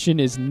citation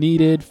is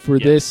needed for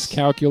this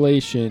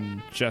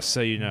calculation. Just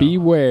so you know.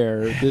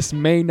 Beware, this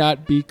may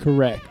not be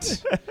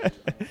correct.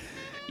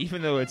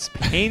 Even though it's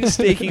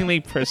painstakingly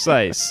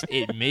precise,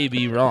 it may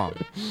be wrong.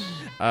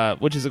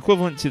 Which is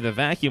equivalent to the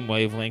vacuum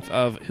wavelength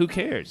of, who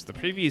cares? The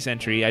previous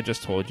entry I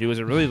just told you was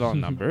a really long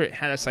number. It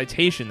had a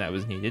citation that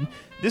was needed.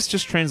 This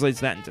just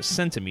translates that into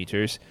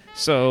centimeters.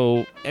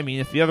 So, I mean,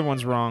 if the other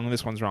one's wrong,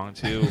 this one's wrong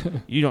too.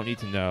 You don't need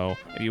to know.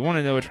 If you want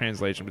to know a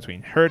translation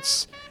between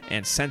hertz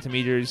and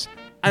centimeters,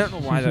 I don't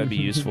know why that would be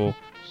useful.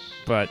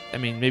 But, I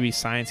mean, maybe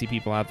sciencey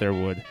people out there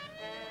would.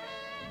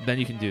 Then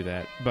you can do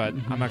that. But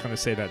I'm not going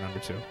to say that number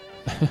too.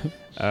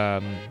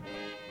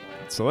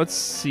 So let's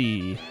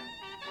see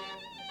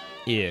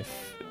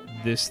if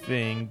this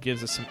thing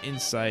gives us some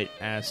insight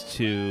as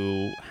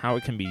to how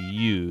it can be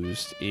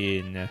used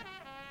in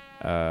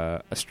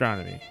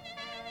astronomy.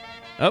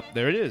 Oh,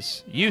 there it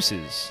is.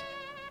 Uses.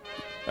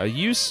 A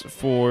use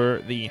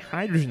for the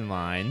hydrogen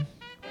line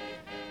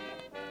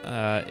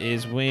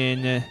is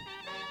when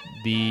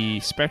the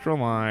spectral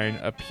line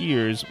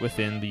appears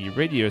within the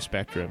radio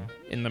spectrum,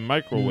 in the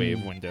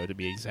microwave window to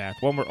be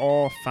exact, one we're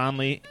all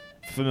fondly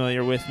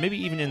familiar with, maybe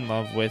even in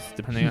love with,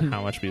 depending on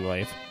how much we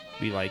like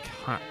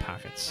hot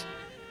pockets.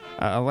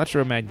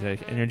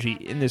 Electromagnetic energy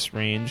in this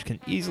range can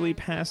easily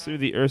pass through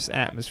the Earth's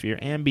atmosphere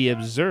and be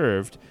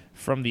observed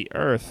from the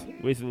Earth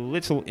with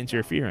little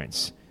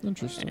interference.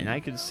 Interesting. And I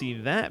could see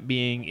that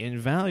being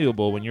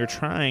invaluable when you're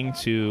trying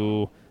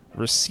to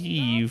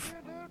receive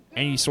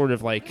any sort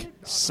of like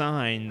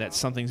sign that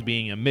something's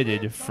being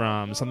emitted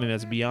from something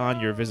that's beyond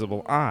your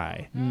visible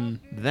eye.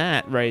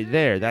 That right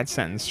there, that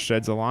sentence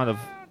sheds a lot of,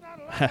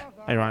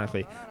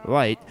 ironically,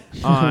 light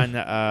on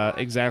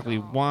exactly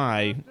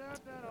why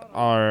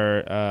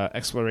our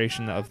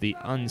exploration of the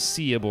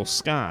unseeable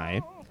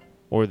sky,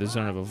 or the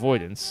zone of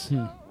avoidance,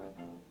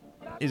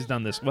 is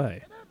done this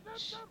way.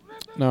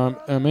 Now,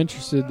 I'm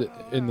interested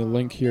in the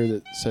link here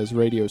that says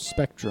radio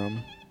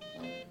spectrum,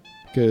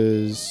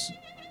 because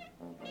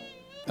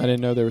I didn't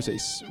know there was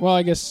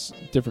I guess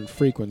different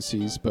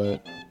frequencies,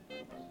 but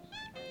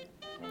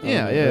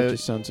that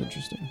just sounds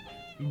interesting.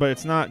 But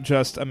it's not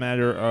just a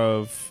matter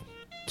of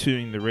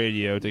tuning the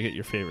radio to get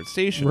your favorite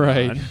station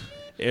right. on,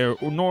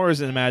 nor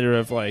is it a matter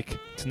of like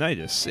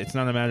tinnitus. It's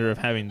not a matter of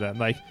having that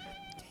like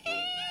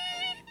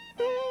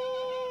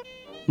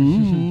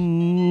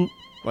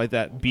like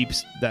that beep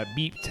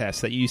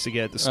test that you used to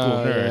get at the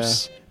school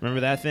nurse. Yeah.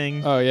 Remember that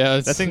thing? Oh yeah,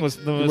 that thing was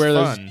the most wear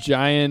fun. Those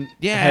giant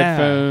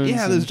headphones.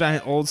 Yeah, those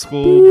giant old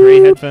school gray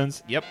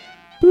headphones. Yep.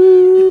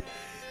 Boop.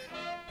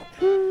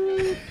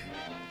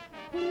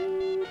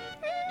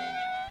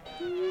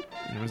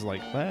 And it was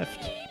like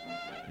left,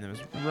 and it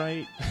was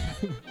right,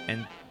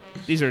 and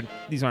these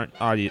aren't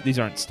audio. These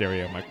aren't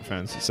stereo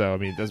microphones. So I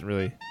mean, it doesn't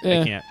really.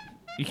 Yeah.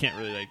 You can't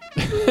really like.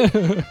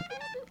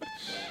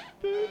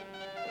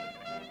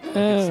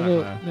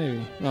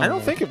 Maybe. I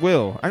don't think it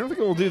will. I don't think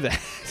it will do that.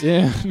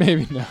 Yeah,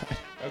 maybe not.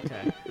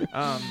 Okay.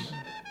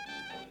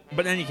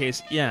 But in any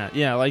case,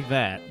 yeah, like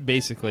that,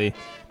 basically.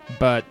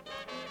 But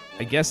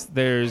I guess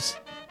there's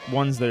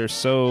ones that are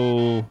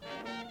so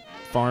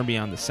far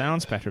beyond the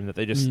sound spectrum that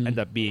they just end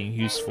up being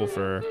useful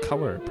for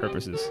color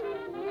purposes.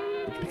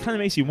 It kind of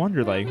makes you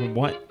wonder, like,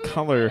 what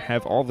color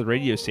have all the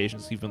radio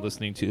stations we've been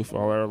listening to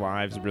for all our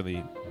lives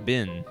really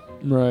been?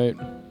 Right.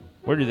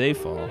 Where do they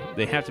fall?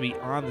 They have to be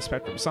on the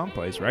spectrum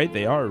someplace, right?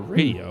 They are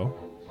radio.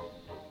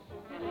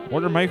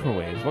 What are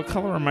microwaves? What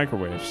color are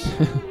microwaves?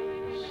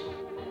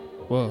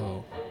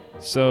 Whoa.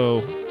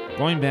 So,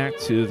 going back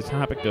to the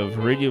topic of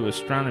radio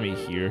astronomy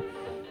here,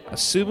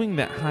 assuming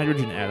that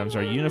hydrogen atoms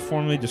are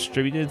uniformly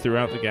distributed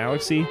throughout the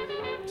galaxy,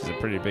 which is a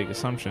pretty big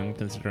assumption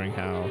considering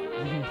how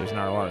there's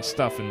not a lot of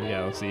stuff in the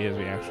galaxy, as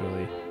we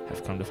actually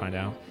have come to find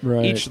out.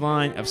 Right. Each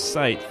line of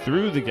sight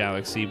through the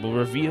galaxy will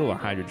reveal a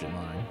hydrogen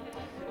line.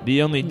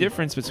 The only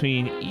difference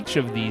between each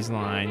of these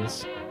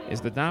lines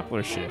is the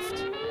Doppler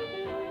shift.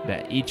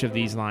 that each of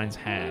these lines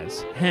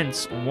has.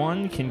 Hence,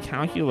 one can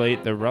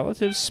calculate the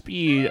relative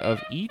speed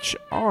of each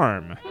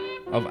arm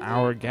of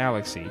our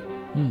galaxy.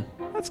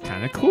 That's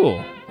kind of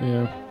cool.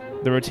 Yeah.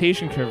 The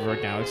rotation curve of our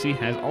galaxy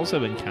has also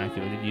been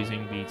calculated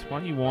using the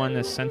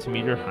 21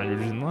 centimeter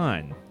hydrogen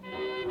line.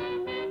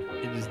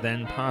 It is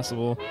then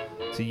possible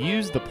to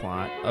use the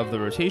plot of the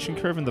rotation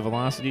curve and the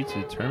velocity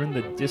to determine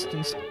the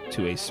distance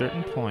to a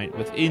certain point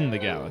within the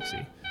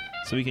galaxy.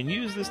 So we can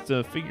use this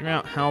to figure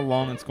out how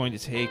long it's going to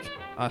take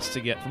us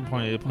to get from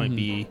point A to point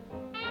B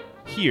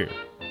here.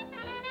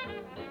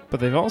 But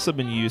they've also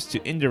been used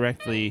to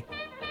indirectly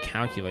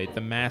calculate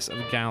the mass of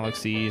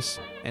galaxies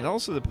and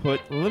also to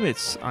put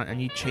limits on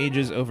any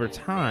changes over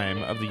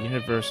time of the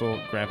universal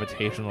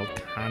gravitational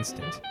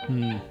constant.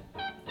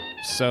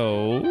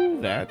 So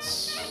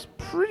that's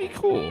pretty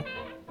cool.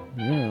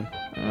 Yeah.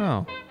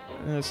 Oh,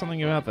 there's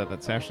something about that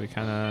that's actually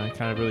kind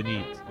of really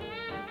neat.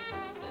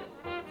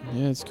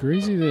 Yeah, it's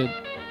crazy that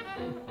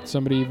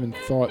somebody even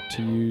thought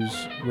to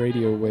use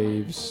radio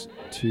waves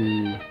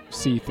to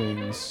see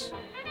things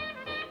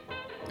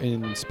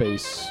in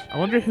space. I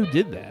wonder who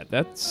did that.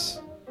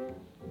 That's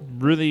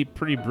really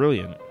pretty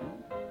brilliant.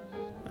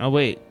 Oh,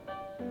 wait.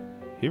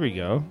 Here we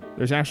go.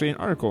 There's actually an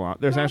article.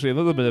 There's actually a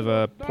little bit of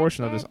a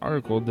portion of this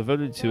article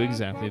devoted to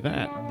exactly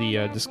that,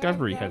 the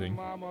Discovery heading.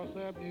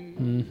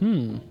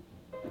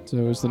 So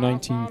it was the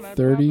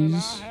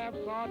 1930s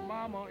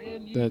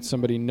that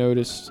somebody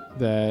noticed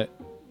that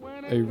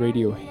a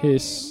radio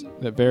hiss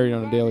that varied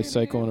on a daily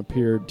cycle and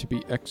appeared to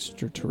be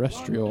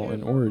extraterrestrial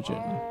in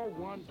origin.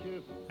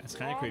 That's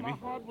kind of creepy.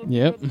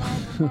 Yep.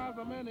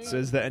 It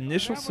says that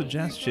initial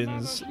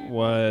suggestions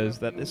was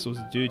that this was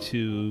due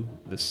to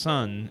the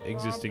sun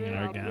existing in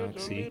our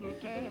galaxy,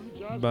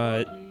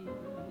 but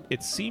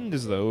it seemed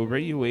as though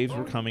radio waves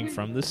were coming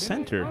from the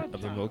center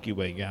of the Milky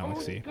Way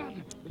galaxy.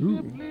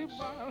 Ooh.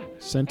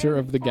 Center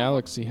of the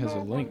galaxy has a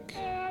link.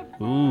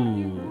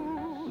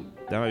 Ooh.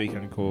 That might be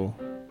kind of cool.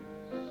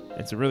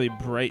 It's a really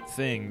bright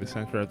thing, the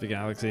center of the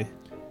galaxy.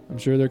 I'm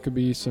sure there could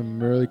be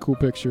some really cool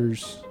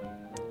pictures.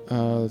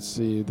 Let's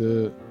see.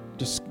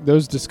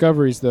 Those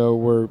discoveries, though,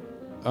 were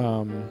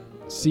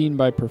seen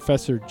by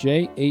Professor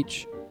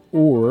J.H.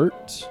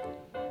 Oort.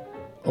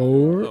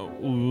 Oort?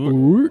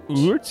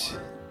 Oort?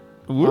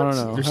 I don't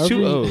know. There's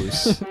two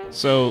O's.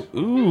 So,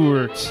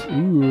 Oort.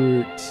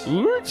 Oort.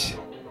 Oort?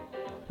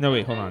 No,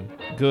 wait, hold on.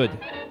 Good.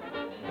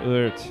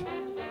 Oort.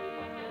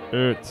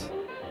 Oort.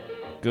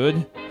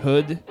 Good?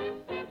 Hood?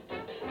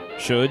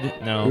 Should?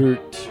 No.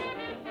 Oort.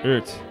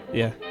 Oort.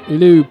 Yeah.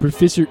 Hello,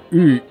 Professor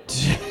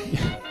Oort.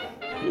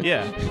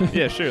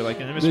 Yeah, sure. Like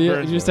in Mr. You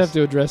Burns just have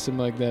to address him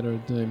like that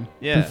all the time.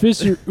 Yeah.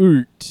 Professor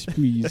Oort,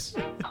 please.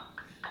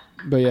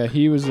 But yeah,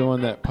 he was the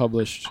one that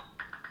published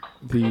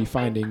the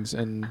findings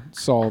and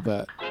saw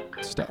that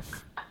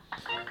stuff.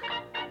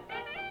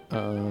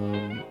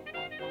 And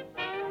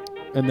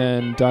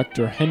then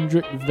Dr.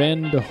 Hendrik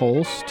van de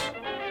Hulst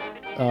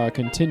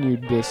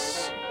continued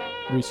this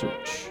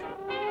research.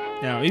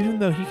 Now, even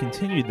though he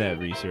continued that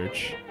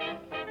research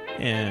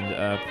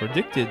and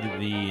predicted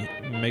the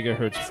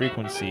megahertz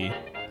frequency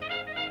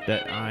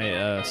that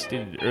I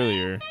stated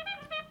earlier,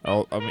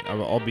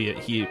 albeit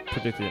he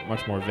predicted it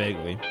much more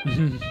vaguely.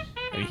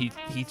 I mean,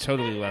 he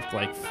totally left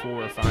like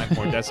 4 or 5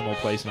 more decimal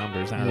place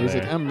numbers out of He's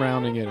there. like, I'm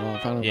rounding it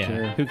off. I don't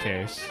care. Who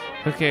cares?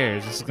 Who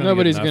cares?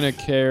 Nobody's going to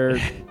care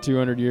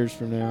 200 years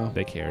from now.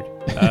 They cared.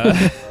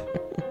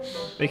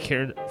 They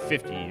cared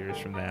 50 years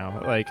from now.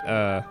 Like,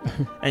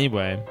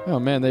 anyway. Oh,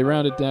 man, they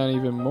rounded down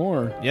even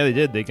more. Yeah, they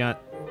did. They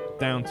got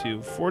down to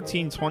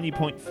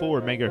 1420.4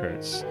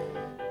 megahertz,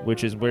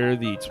 which is where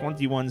the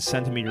 21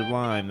 centimeter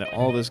line that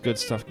all this good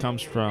stuff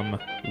comes from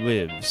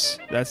lives.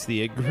 That's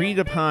the agreed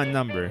upon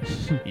number.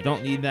 You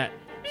don't need that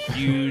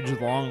huge,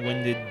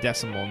 long-winded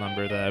decimal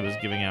number that I was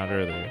giving out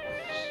earlier.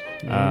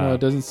 It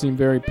doesn't seem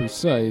very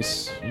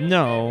precise.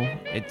 No,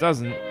 it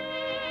doesn't.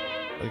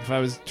 Like if I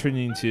was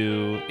turning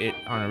to it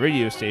on a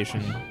radio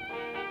station,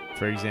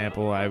 for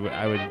example, I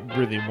would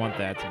really want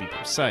that to be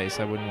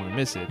precise. I wouldn't want to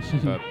miss it.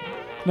 But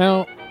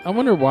now, I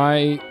wonder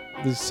why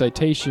the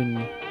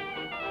citation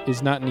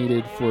is not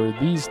needed for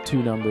these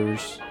two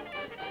numbers,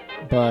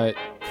 but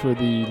for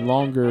the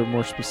longer,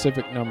 more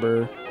specific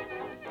number,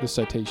 the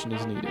citation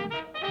is needed.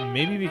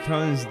 Maybe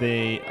because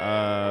they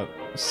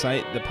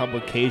cite the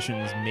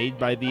publications made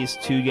by these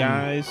two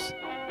guys,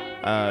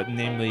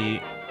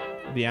 namely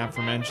the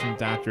aforementioned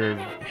Dr.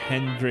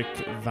 Hendrik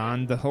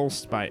van de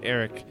Hulst by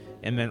Eric,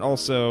 and then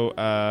also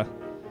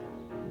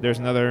there's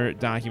another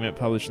document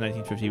published in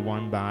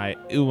 1951 by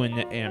Ewan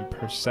and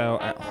Purcell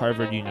at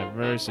Harvard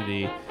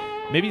University.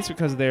 Maybe it's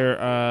because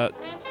they're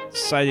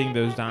citing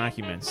those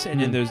documents,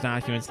 and in those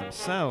documents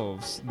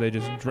themselves, they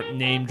just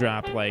name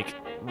drop like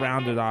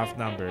rounded off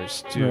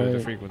numbers to the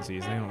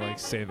frequencies. They don't like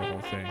say the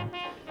whole thing.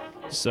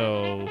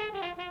 So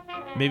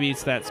maybe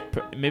it's that.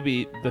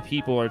 Maybe the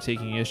people are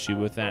taking issue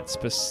with that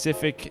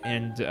specific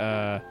and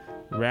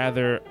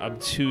rather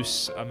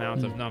obtuse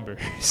amount of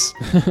numbers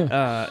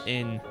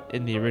in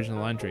the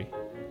original entry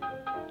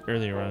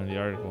earlier on in the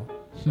article.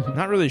 I'm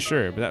not really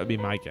sure, but that would be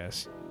my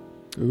guess.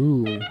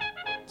 Ooh.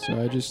 So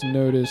I just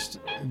noticed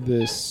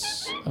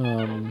this.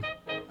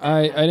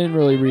 I didn't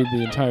really read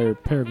the entire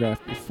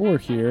paragraph before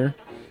here,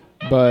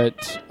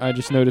 but I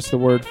just noticed the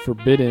word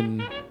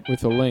forbidden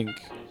with a link.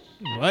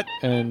 What?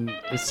 And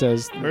it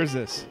says... Where's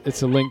this?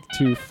 It's a link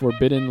to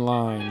Forbidden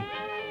Line,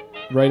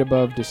 right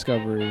above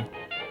Discovery.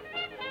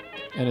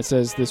 And it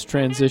says, this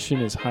transition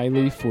is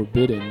highly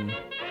forbidden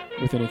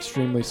with an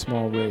extremely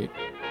small rate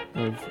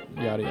of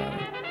yada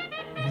yada.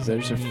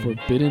 There's a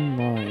forbidden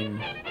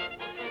line.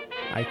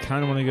 I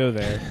kind of want to go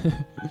there.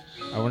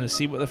 I want to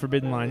see what the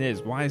forbidden line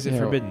is. Why is it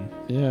forbidden?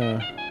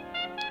 Yeah.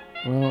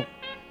 Well,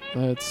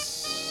 let's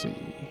see.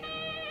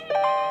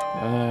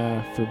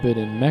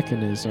 Forbidden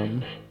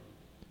mechanism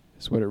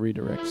is what it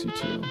redirects you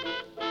to.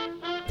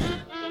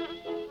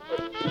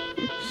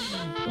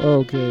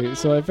 Okay,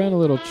 so I found a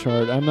little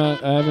chart. I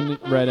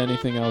haven't read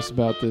anything else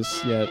about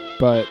this yet,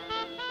 but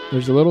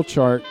there's a little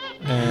chart,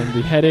 and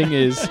the heading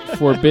is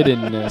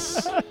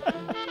forbiddenness.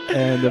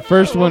 And the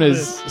first one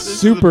is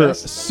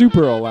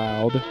super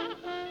allowed.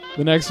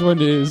 The next one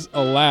is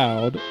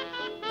allowed.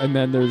 And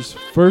then there's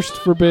first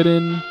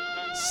forbidden,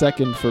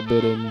 second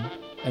forbidden,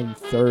 and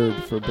third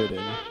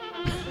forbidden.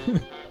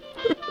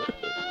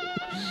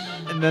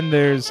 And then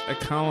there's a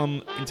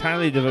column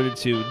entirely devoted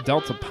to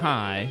delta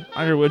pi,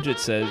 under which it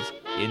says,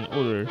 in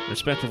order,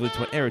 respectively to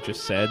what Eric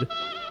just said,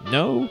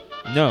 no,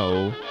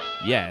 no,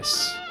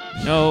 yes,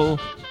 no,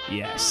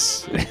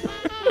 yes.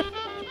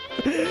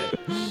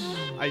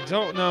 I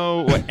don't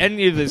know what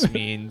any of this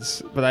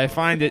means, but I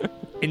find it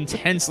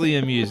intensely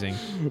amusing.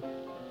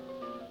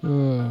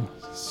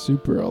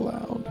 Super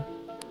allowed.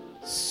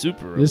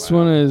 Super allowed. This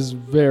one is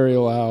very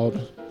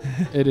allowed.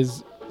 It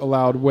is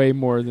allowed way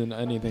more than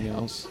anything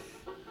else.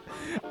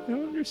 I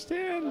don't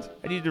understand.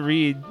 I need to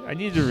read.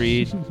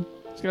 There's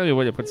got to be a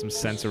way to put some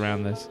sense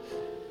around this.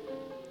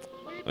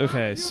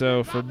 Okay,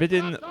 so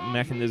forbidden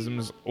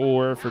mechanisms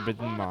or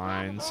forbidden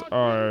lines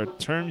are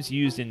terms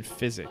used in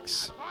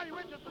physics.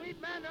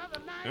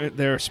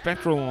 They're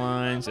spectral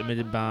lines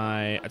emitted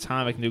by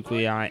atomic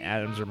nuclei,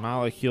 atoms, or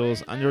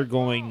molecules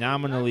undergoing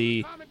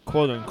nominally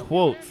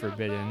quote-unquote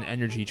forbidden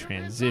energy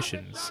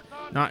transitions,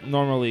 not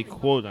normally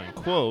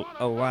quote-unquote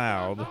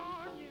allowed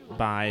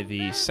by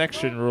the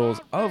section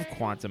rules of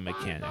quantum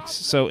mechanics.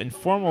 So in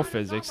formal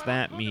physics,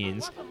 that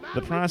means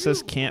the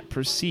process can't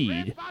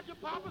proceed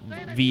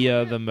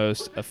via the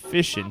most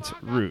efficient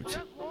route.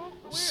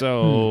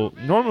 So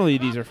normally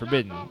these are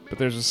forbidden, but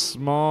there's a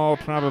small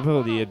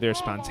probability of their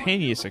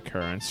spontaneous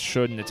occurrence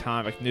should an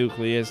atomic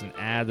nucleus, an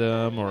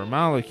atom, or a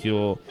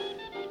molecule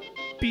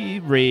be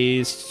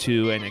raised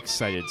to an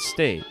excited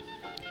state.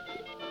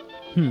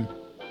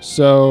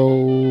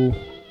 So,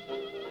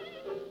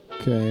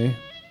 okay.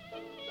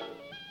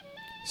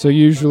 So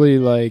usually,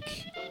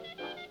 like,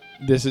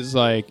 this is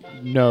like,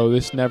 no,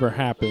 this never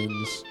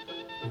happens,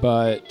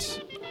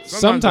 but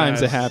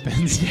sometimes it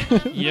happens.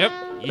 Yep.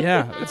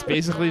 Yeah, it's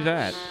basically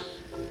that.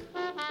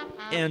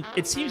 And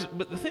it seems,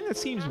 but the thing that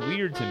seems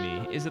weird to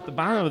me is at the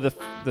bottom of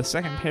the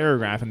second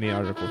paragraph in the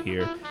article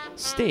here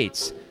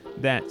states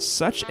that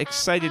such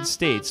excited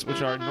states,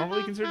 which are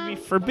normally considered to be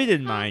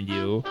forbidden, mind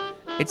you,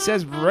 it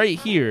says right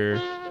here,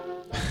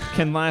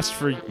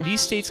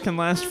 these states can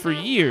last for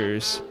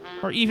years,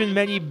 or even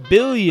many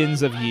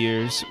billions of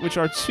years, which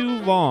are too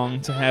long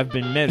to have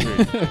been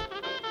measured.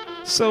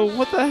 So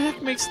what the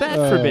heck makes that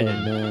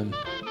forbidden? Man.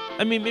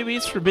 I mean, maybe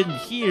it's forbidden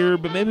here,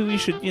 but maybe we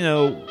should,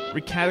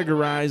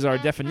 recategorize our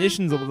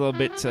definitions a little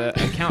bit to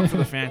account for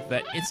the fact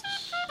that it's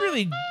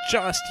really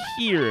just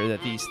here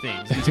that these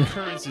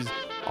occurrences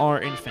are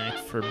in fact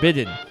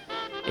forbidden.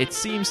 It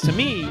seems to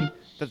me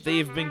that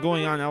they've been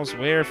going on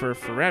elsewhere for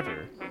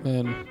forever.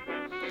 And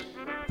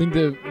I think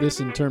that this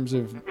in terms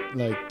of,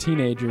 like,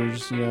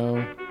 teenagers,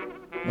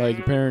 like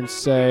your parents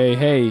say,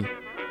 hey,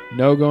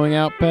 no going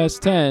out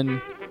past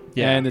 10.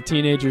 Yeah. And the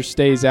teenager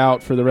stays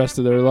out for the rest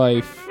of their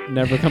life,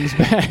 never comes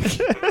back.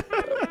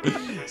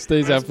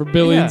 Stays out for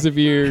billions of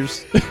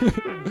years.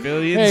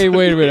 Billions? Hey,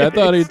 wait a minute. I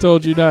thought he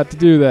told you not to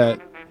do that.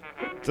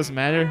 Doesn't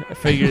matter. I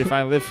figured if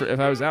I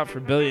was out for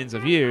billions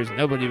of years,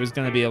 nobody was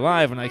going to be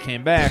alive when I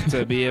came back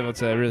to be able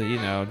to really,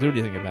 do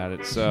anything about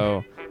it.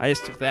 So I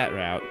just took that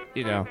route,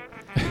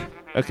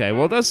 Okay,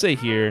 well, it does say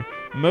here,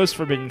 most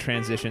forbidden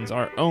transitions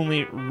are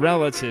only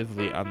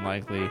relatively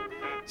unlikely.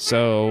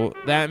 So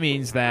that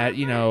means that,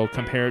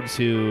 compared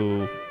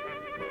to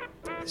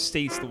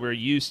states that we're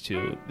used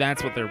to,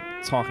 that's what they're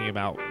talking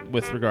about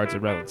with regard to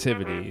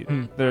relativity.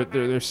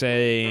 They're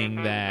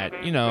saying that,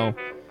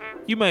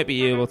 you might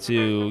be able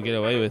to get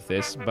away with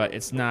this, but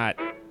it's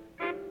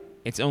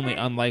only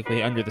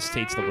unlikely under the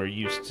states that we're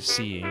used to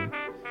seeing.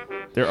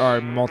 There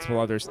are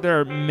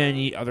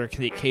many other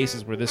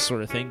cases where this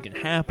sort of thing can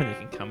happen, it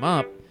can come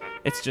up.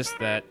 It's just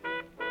that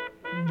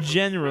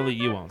generally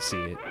you won't see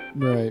it.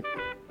 Right.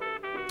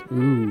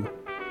 Ooh.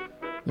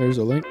 There's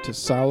a link to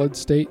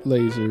solid-state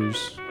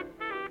lasers.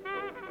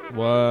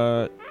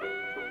 What?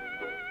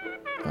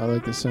 I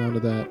like the sound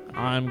of that.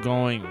 I'm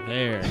going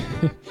there.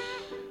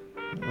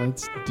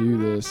 Let's do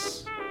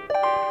this.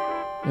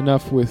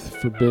 Enough with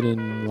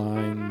forbidden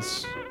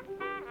lines.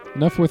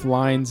 Enough with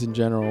lines in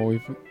general.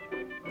 We've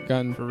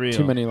gotten For real.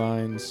 too many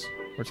lines.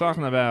 We're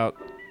talking about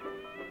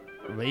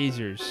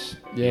lasers.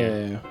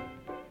 Yeah.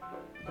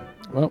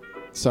 Well,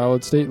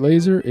 solid-state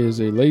laser is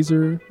a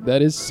laser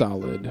that is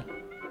solid,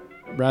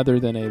 rather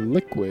than a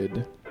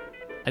liquid.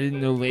 I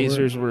didn't know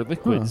lasers were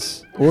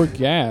liquids. Or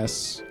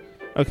gas.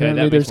 Okay,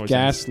 Apparently that makes there's more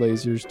gas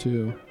sense. lasers,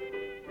 too.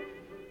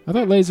 I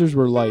thought lasers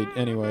were light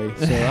anyway,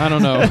 so I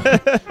don't know.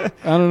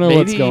 I don't know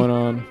what's going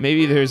on.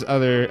 Maybe there's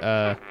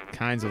other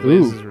kinds of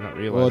lasers we're not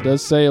realizing. Well, it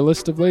does say a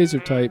list of laser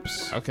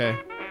types. Okay.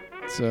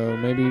 So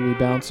maybe we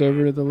bounce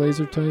over to the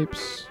laser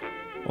types.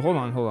 Well,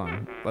 hold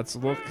on. Let's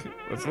look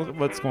at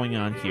what's going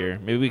on here.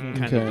 Maybe we can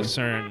kind of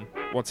discern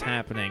what's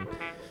happening.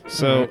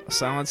 So, a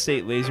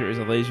solid-state laser is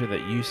a laser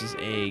that uses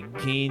a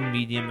gain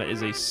medium that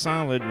is a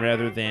solid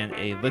rather than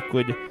a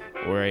liquid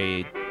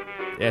or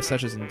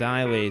such as in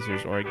dye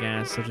lasers, or a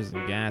gas such as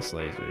in gas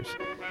lasers.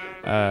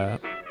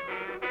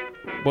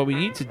 What we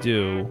need to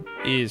do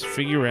is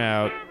figure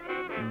out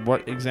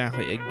what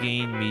exactly a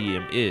gain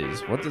medium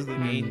is. What does the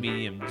gain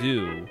medium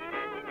do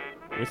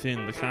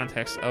within the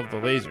context of the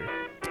laser?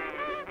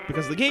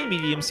 Because the gain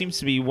medium seems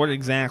to be what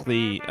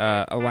exactly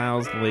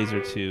allows the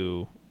laser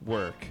to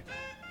work.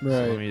 Right.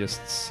 So let me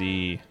just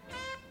see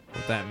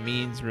what that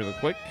means really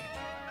quick.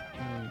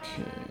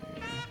 Okay.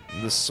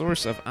 The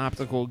source of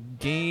optical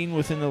gain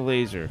within the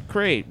laser.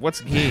 Great.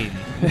 What's gain?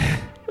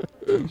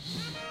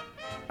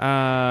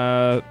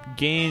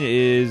 Gain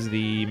is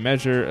the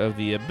measure of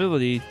the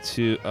ability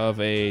of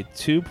a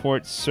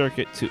two-port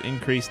circuit to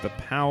increase the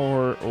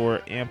power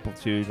or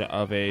amplitude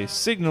of a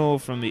signal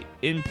from the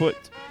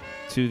input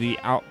to the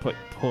output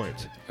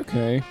port.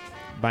 Okay.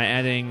 By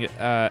adding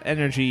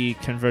energy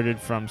converted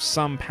from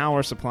some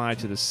power supply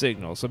to the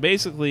signal. So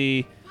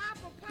basically,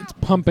 it's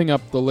pumping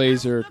up the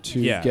laser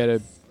to get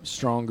a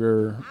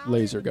stronger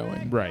laser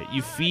going. Right.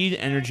 You feed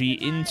energy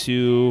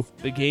into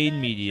the gain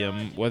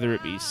medium, whether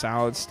it be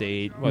solid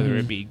state, whether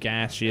it be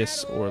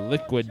gaseous or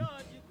liquid.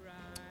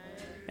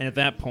 And at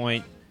that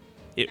point,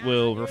 it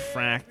will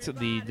refract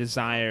the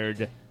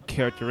desired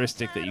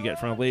characteristic that you get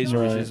from a laser,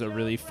 which is a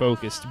really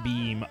focused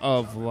beam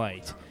of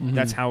light.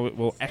 That's how it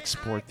will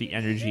export the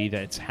energy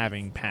that's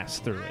having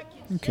passed through it.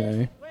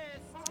 Okay.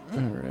 All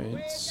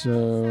right.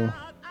 So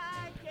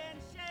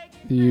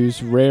they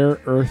use rare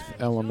earth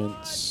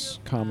elements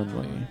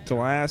commonly.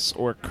 Glass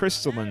or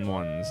crystalline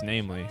ones,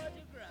 namely.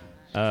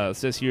 It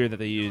says here that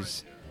they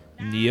use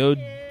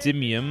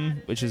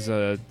neodymium, which is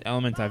an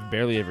element I've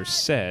barely ever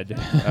said.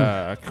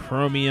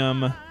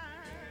 Chromium.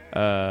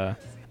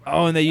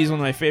 And they use one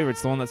of my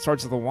favorites, the one that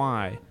starts with a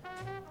Y.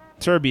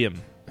 Terbium.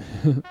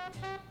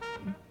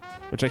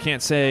 Which I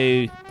can't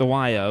say the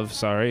Y of,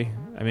 sorry.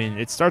 I mean,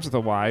 it starts with a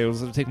Y. You'll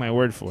have to take my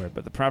word for it,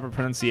 but the proper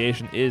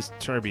pronunciation is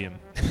terbium.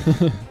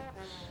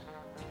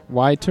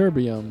 Why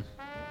terbium?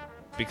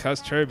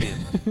 Because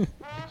terbium.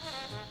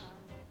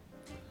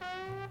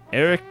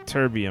 Eric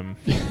Terbium.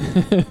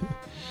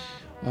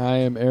 I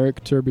am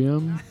Eric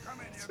Terbium.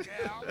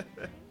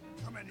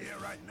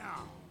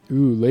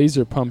 Ooh,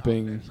 laser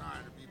pumping.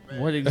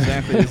 What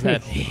exactly does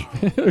that mean?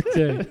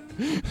 Okay,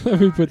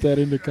 let me put that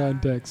into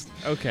context.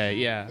 Okay,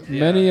 yeah.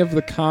 Many of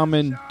the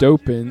common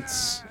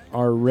dopants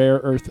are rare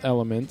earth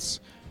elements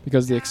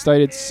because the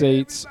excited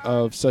states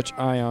of such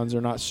ions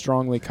are not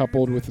strongly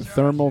coupled with the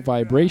thermal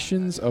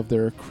vibrations of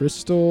their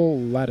crystal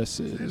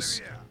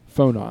lattices,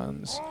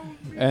 phonons,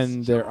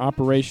 and their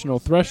operational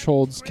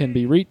thresholds can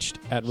be reached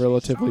at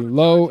relatively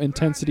low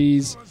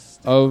intensities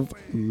of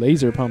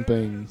laser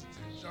pumping.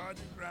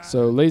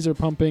 So laser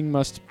pumping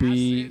must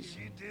be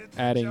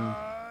adding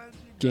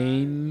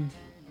gain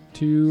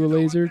to a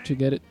laser to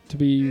get it to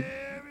be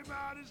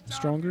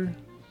stronger?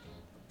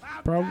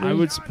 Probably. I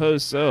would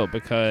suppose so,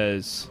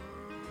 because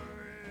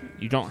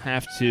you don't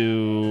have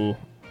to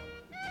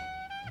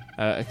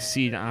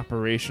exceed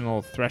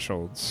operational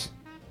thresholds.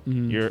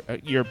 Mm-hmm.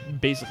 You're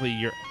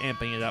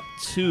amping it up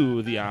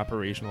to the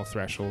operational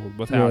threshold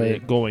without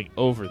it going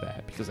over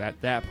that, because at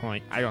that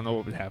point I don't know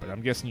what would happen.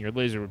 I'm guessing your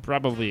laser would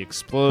probably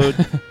explode.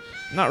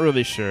 Not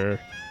really sure.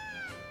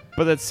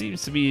 But that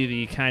seems to be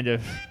the kind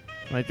of,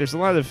 like, there's a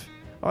lot of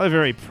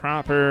very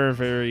proper,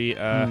 very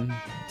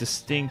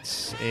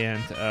distinct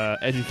and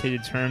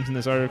educated terms in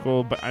this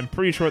article, but I'm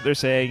pretty sure what they're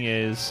saying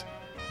is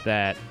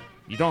that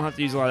you don't have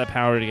to use a lot of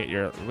power to get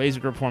your laser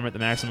to perform at the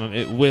maximum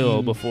it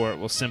will before it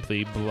will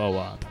simply blow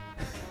up.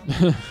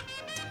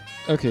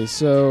 Okay,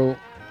 so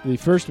the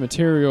first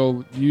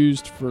material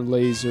used for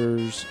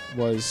lasers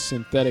was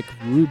synthetic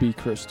ruby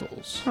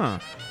crystals. Huh.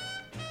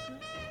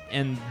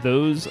 And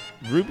those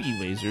ruby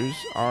lasers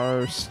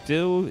are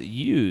still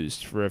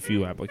used for a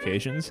few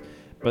applications,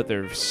 but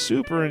they're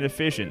super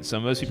inefficient, so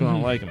most people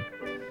don't like them.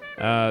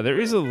 There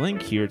is a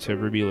link here to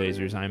ruby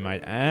lasers, I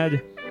might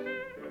add.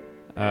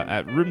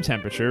 At room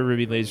temperature,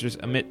 ruby lasers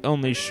emit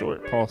only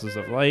short pulses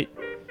of light,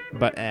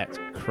 but at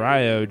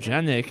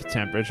cryogenic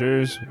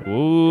temperatures,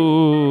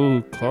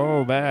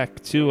 call back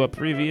to a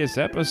previous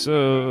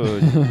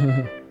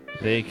episode.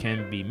 They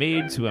can be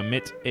made to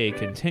emit a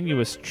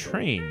continuous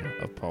train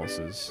of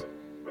pulses.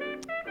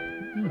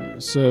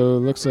 So it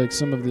looks like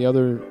some of the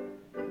other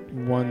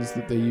ones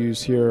that they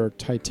use here are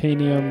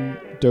titanium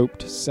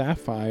doped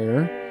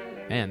sapphire.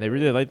 Man, they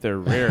really like their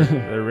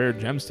rare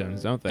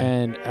gemstones, don't they?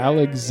 And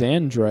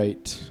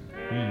alexandrite.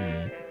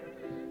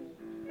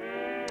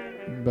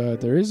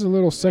 But there is a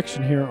little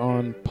section here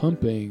on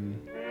pumping.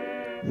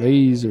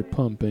 Laser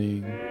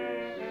pumping.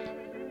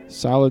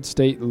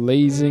 Solid-state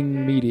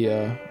lasing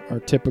media are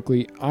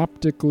typically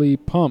optically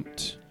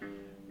pumped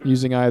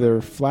using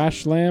either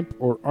flash lamp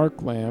or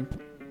arc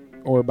lamp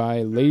or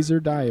by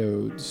laser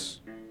diodes.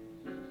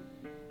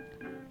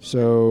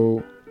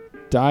 So,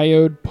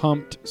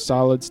 diode-pumped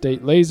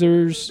solid-state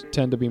lasers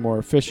tend to be more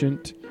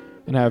efficient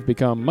and have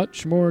become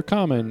much more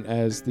common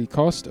as the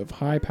cost of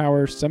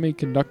high-power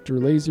semiconductor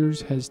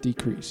lasers has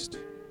decreased.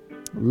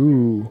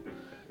 Ooh.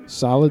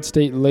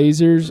 Solid-state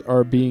lasers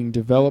are being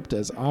developed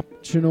as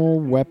optional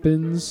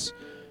weapons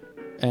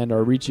and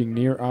are reaching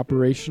near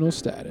operational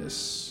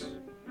status.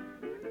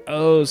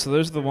 Oh, so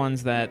those are the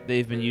ones that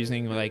they've been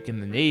using like in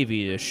the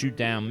Navy to shoot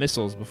down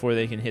missiles before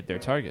they can hit their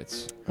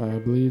targets. I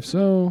believe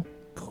so.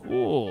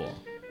 Cool.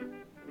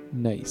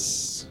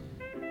 Nice.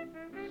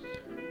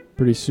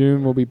 Pretty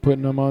soon we'll be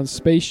putting them on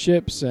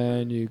spaceships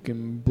and you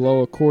can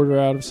blow a quarter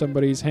out of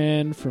somebody's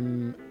hand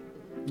from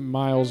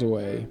miles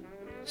away.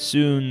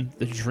 Soon,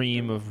 the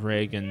dream of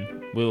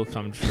Reagan will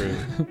come true.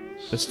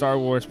 The Star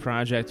Wars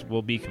project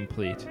will be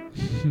complete.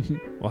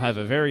 We'll have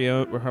our very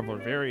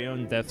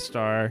own Death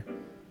Star,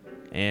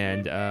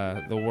 and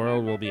the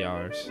world will be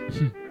ours.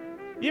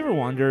 You ever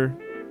wonder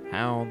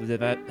how the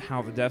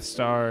Death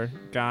Star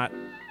got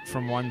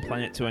from one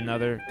planet to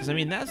another? Because I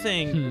mean, that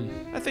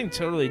thing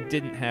totally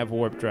didn't have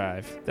warp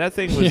drive. That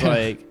thing was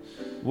like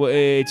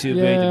way too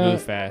big to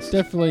move fast.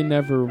 Definitely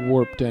never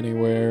warped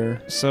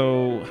anywhere.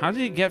 So how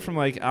did it get from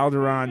like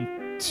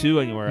Alderaan to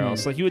anywhere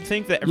else? Like you would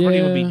think that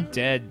everybody would be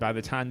dead by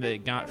the time that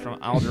it got from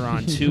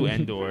Alderaan to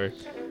Endor.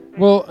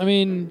 Well, I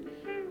mean,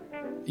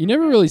 you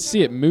never really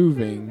see it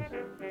moving.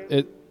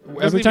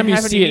 Every time you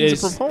see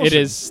it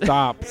is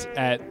stopped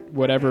at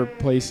whatever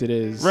place it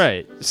is.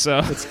 Right. So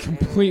it's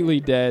completely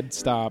dead,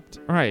 stopped.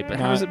 Right, but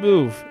how does it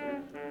move?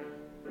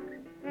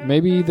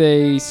 Maybe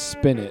they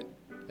spin it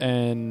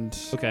and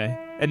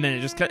and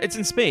then it's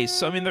in space.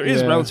 So I mean there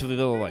is relatively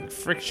little like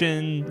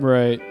friction.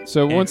 Right.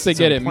 So once they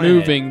get it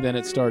moving, then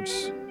it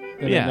starts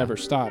and it never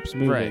stops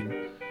moving.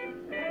 Right.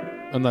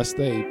 Unless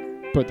they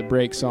put the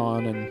brakes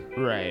on and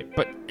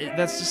but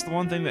that's just the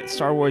one thing that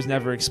Star Wars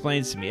never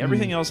explains to me.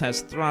 Everything else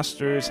has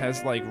thrusters,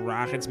 has like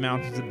rockets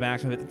mounted to the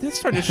back of it. The Death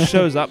Star just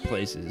shows up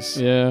places.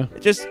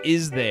 It just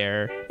is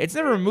there. It's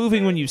never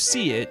moving when you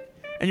see it,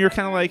 and you're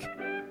kind of like,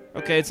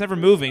 okay, it's never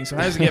moving. So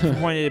how does it get from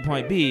point A to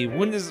point B?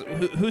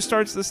 Who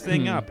starts this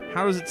thing up?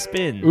 How does it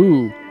spin?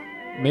 Ooh,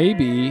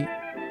 maybe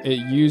it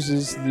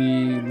uses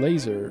the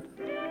laser.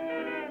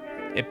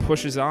 It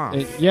pushes off.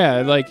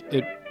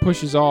 It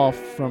pushes off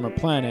from a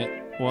planet.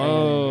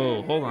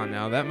 Whoa, hold on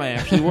now. That might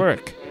actually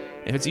work.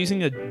 If it's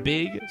using a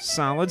big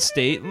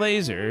solid-state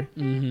laser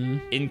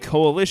in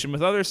coalition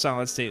with other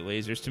solid-state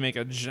lasers to make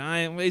a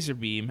giant laser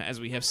beam,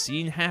 as we have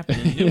seen happen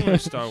in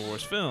numerous Star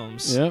Wars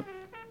films, then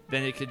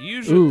it could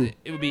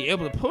it would be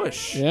able to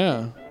push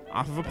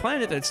off of a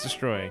planet that's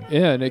destroying.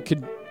 Yeah, and it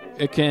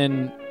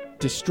can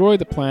destroy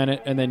the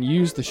planet and then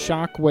use the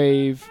shock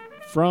wave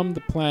from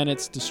the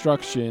planet's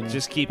destruction.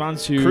 Just keep on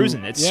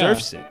cruising. It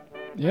surfs it.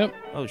 Yep.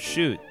 Oh,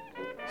 shoot.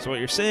 So what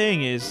you're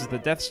saying is the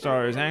Death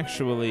Star is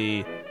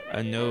actually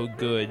a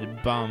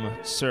no-good bum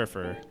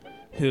surfer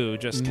who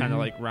just kind of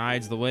like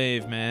rides the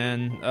wave,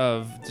 man,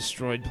 of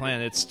destroyed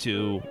planets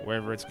to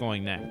wherever it's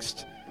going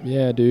next.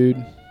 Yeah,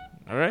 dude.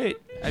 All right.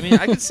 I mean,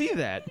 I can see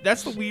that.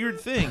 That's the weird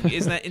thing,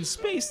 is that in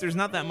space there's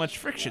not that much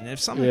friction. If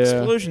some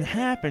explosion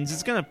happens,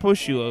 it's going to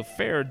push you a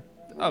fair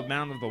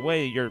amount of the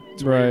way where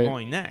you're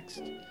going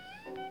next.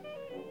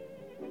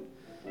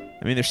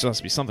 I mean, there still has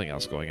to be something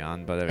else going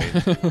on, but I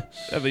mean,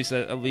 at least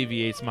that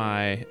alleviates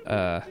my,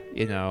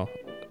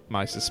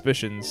 my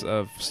suspicions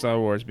of Star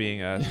Wars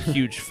being a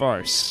huge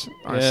farce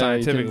on a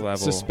scientific level.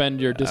 Suspend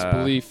your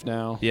disbelief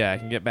now. Yeah, I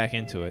can get back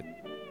into it.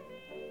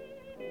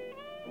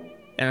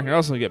 And I can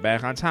also get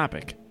back on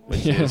topic,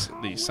 which is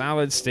the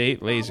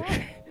solid-state laser.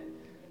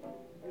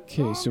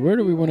 Okay, so where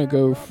do we want to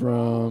go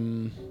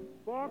from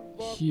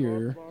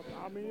here?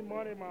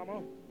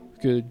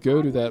 We could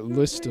go to that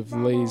list of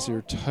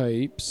laser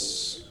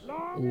types.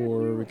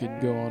 Or we could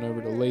go on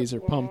over to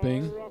laser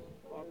pumping.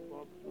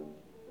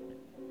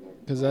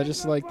 Because I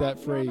just like that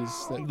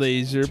phrase. That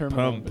laser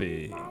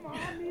pumping.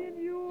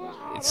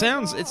 It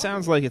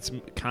sounds like it's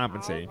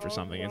compensating for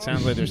something. It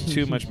sounds like there's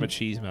too much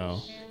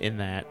machismo in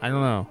that. I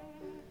don't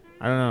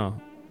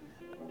know.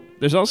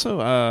 There's also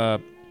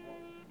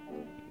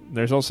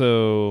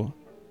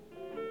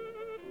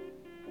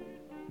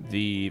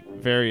the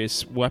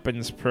various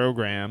weapons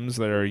programs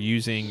that are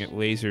using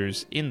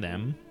lasers in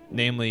them,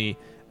 namely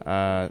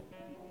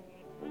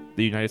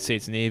the United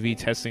States Navy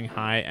testing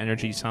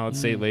high-energy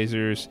solid-state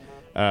lasers,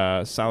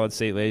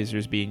 solid-state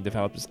lasers being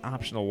developed as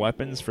optional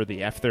weapons for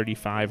the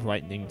F-35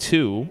 Lightning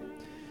II,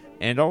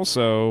 and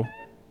also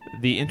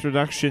the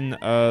introduction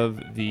of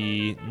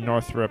the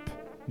Northrop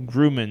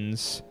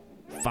Grumman's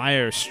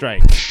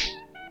FIRESTRIKE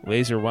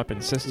laser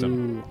weapon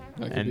system. Ooh,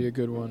 that could be a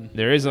good one.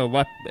 There is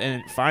a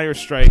and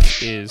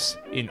FIRESTRIKE is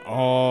in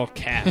all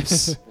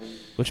caps,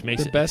 which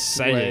makes the it best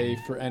exciting. way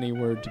for any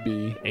word to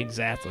be.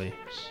 Exactly.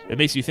 It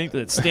makes you think that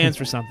it stands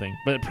for something,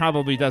 but it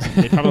probably doesn't.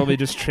 They probably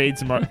just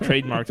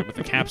trademarked it with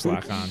the caps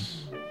lock on.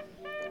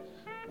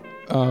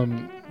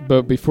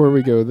 But before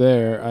we go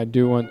there, I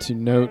do want to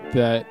note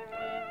that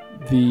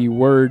the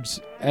words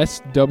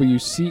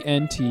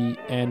SWCNT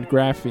and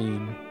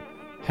graphene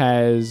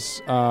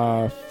has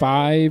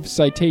 5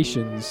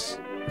 citations.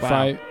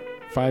 Wow.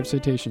 Five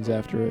citations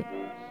after it.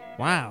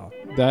 Wow.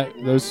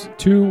 Those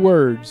 2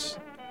 words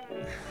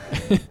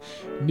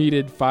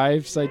needed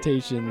 5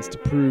 citations to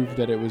prove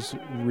that it was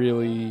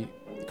really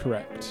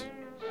correct.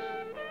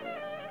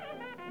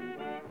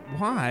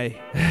 Why?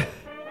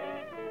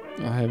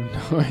 I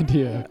have no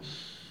idea.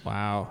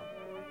 Wow.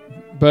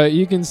 But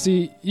you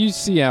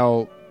see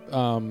how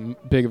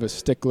big of a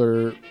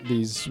stickler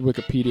these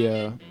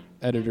Wikipedia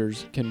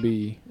editors can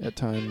be at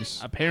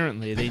times.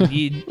 Apparently, they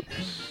need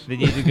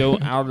to go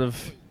out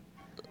of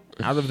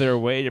their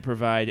way to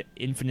provide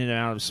infinite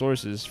amount of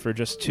sources for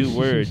just 2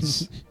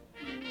 words.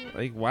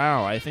 Like,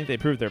 wow, I think they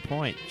proved their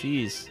point.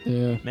 Jeez.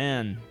 Yeah.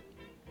 Man.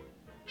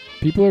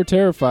 People are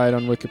terrified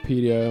on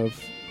Wikipedia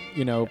of,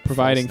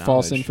 providing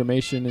false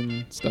information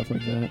and stuff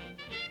like that.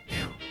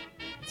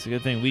 It's a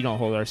good thing we don't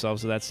hold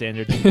ourselves to that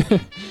standard.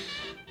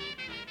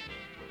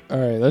 All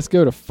right, let's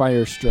go to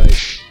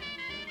FIRESTRIKE.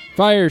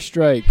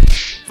 FIRESTRIKE.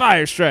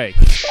 FIRESTRIKE.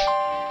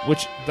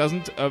 Which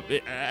doesn't,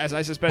 as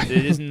I suspected,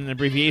 it isn't an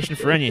abbreviation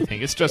for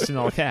anything. It's just in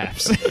all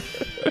caps.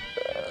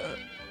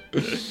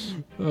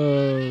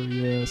 Oh,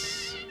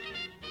 yes.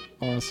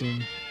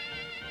 Awesome.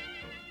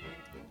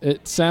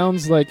 It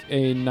sounds like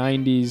a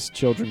 90s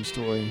children's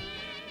toy.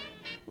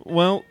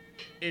 Well,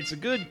 it's a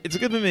good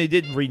thing they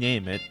did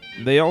rename it.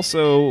 They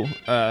also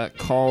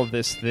call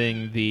this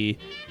thing the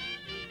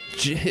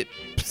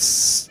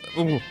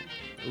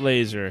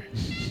laser.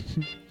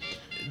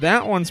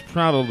 That one's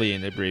probably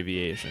an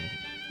abbreviation,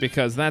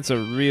 because that's a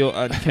real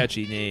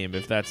uncatchy name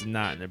if that's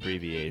not an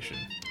abbreviation.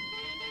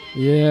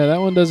 Yeah, that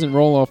one doesn't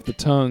roll off the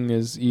tongue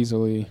as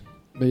easily.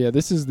 But yeah,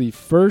 this is the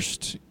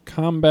first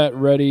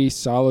combat-ready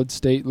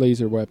solid-state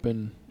laser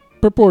weapon,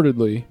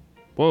 purportedly.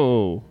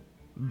 Whoa.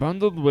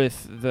 Bundled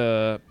with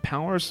the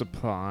power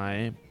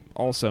supply,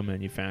 also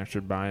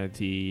manufactured by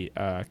the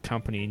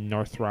company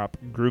Northrop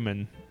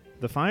Grumman,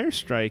 the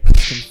FIRESTRIKE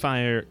can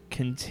fire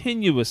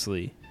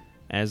continuously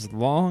as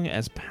long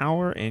as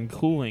power and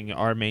cooling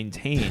are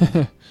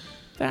maintained.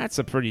 That's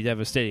a pretty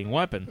devastating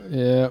weapon.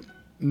 Yeah.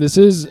 This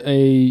is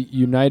a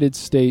United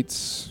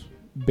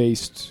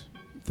States-based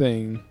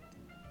thing,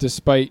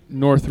 despite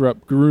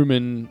Northrop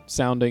Grumman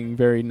sounding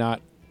very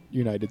not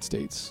United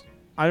States.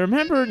 I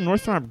remember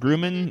Northrop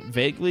Grumman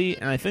vaguely,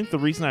 and I think the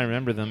reason I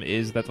remember them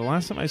is that the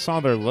last time I saw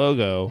their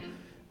logo,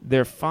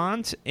 their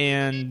font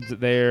and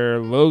their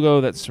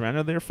logo that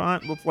surrounded their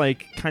font looked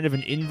like kind of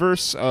an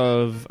inverse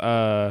of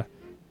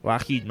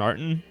Lockheed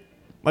Martin.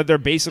 Like, they're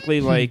basically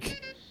like,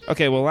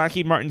 okay, well,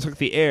 Lockheed Martin took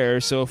the air,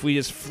 so if we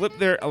just flip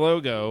their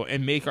logo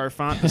and make our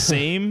font the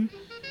same,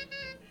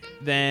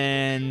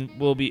 then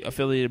we'll be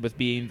affiliated with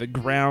being the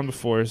ground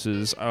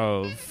forces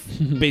of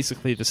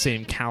basically the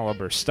same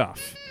caliber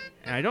stuff.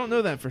 And I don't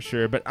know that for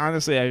sure, but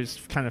honestly, I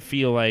just kind of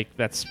feel like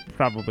that's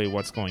probably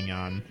what's going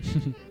on.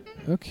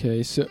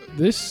 Okay, so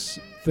this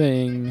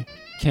thing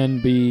can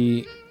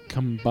be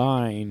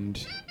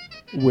combined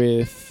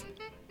with,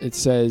 it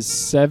says,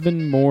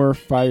 7 more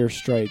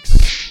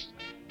FIRESTRIKEs,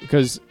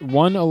 because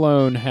one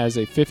alone has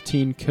a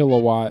 15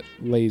 kilowatt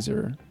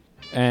laser,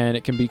 and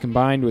it can be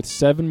combined with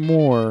 7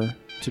 more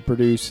to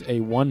produce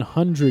a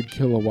 100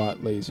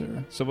 kilowatt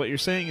laser. So what you're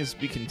saying is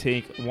we can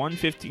take one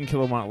 15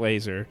 kilowatt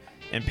laser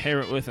and pair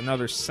it with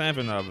another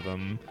 7 of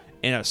them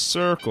in a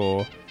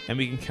circle, and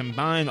we can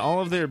combine all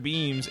of their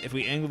beams if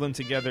we angle them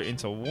together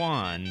into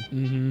one,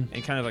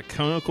 and kind of a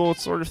conical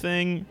sort of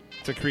thing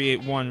to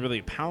create one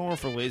really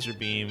powerful laser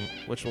beam,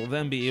 which will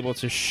then be able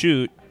to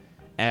shoot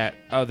at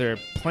other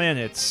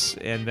planets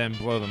and then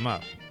blow them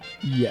up.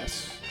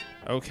 Yes.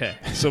 Okay,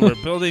 so we're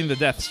building the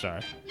Death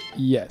Star.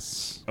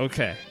 Yes.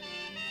 Okay.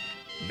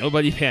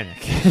 Nobody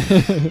panic.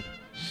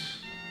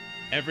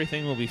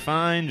 Everything will be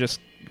fine.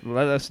 Just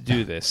let us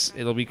do this.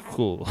 It'll be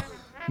cool.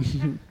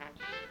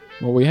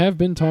 Well, we have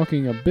been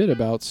talking a bit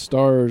about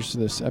stars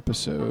this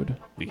episode.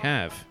 We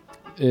have.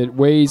 It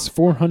weighs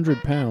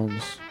 400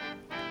 pounds.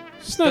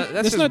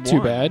 That's not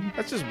too bad.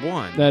 That's just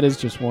one. That is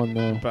just one,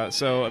 though. But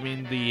so, I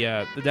mean,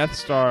 the Death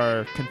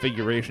Star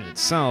configuration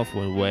itself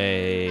would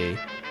weigh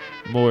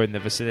more in the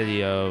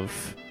vicinity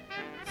of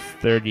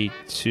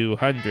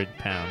 3,200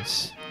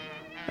 pounds.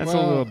 That's a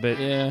little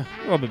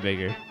bit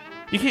bigger.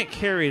 You can't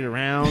carry it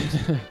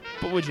around,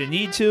 but would you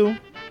need to?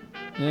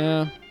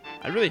 Yeah.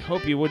 I really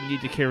hope you wouldn't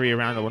need to carry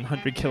around a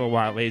 100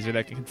 kilowatt laser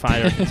that can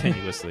fire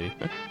continuously.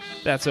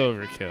 That's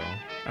overkill.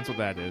 That's what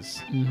that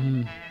is.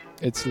 Mm-hmm.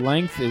 Its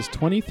length is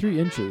 23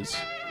 inches,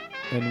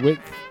 and width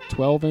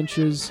 12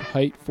 inches,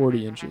 height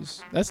 40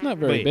 inches. That's not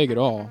very big at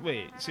all.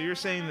 Wait, so you're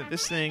saying that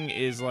this thing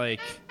is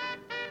like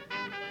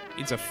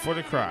it's a foot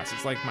across.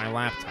 It's like my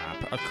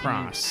laptop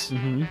across.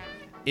 Mm-hmm.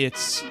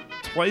 It's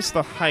twice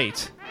the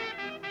height.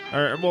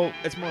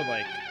 It's more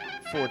like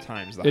 4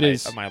 times the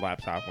height of my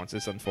laptop once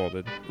it's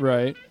unfolded.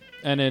 Right.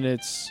 And then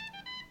its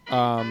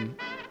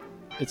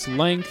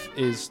length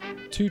is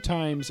 2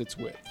 times its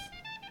width.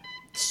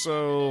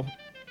 So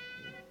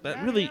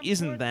that really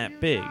isn't that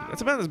big.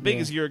 That's about as big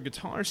as your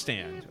guitar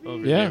stand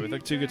over there with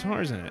like 2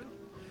 guitars in it.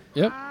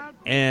 Yep.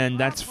 And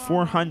that's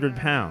 400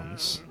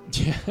 pounds.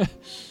 Yeah.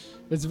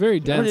 It's very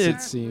dense,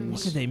 it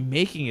seems. What are they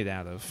making it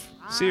out of?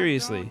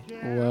 Seriously.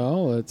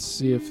 Well, let's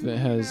see if it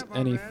has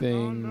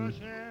anything.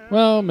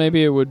 Well,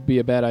 maybe it would be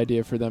a bad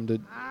idea for them to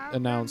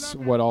announce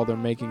what all they're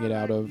making it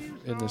out of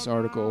in this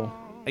article.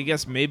 I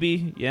guess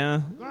maybe,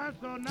 yeah.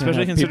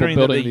 Especially considering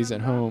people building these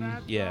at home.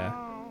 Yeah.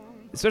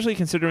 Especially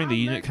considering the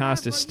unit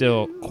cost is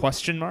still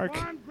question mark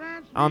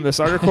on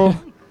this article.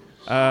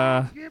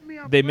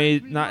 They may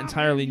not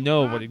entirely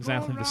know what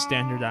exactly the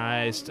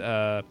standardized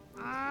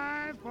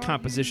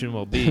composition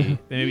will be.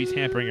 They may be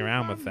tampering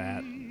around with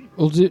that.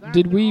 Well,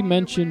 did we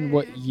mention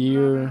what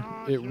year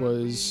it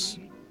was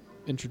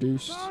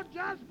introduced?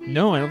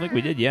 No, I don't think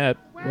we did yet.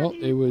 Well,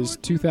 it was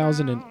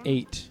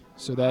 2008,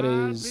 so that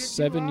is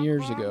 7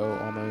 years ago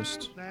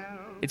almost.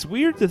 It's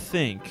weird to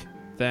think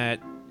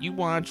that you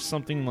watch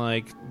something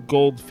like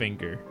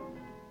Goldfinger.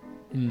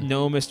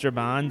 No, Mr.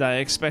 Bond, I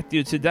expect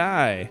you to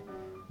die.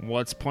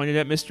 What's pointed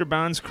at Mr.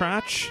 Bond's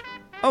crotch?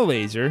 A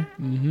laser.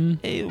 Mm-hmm.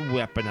 A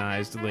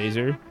weaponized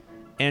laser.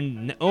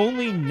 And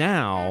only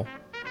now,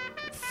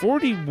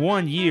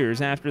 41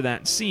 years after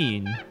that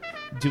scene,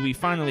 do we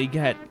finally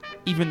get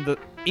even the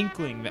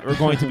inkling that we're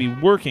going to be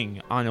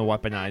working on a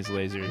weaponized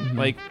laser. Mm-hmm.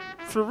 Like,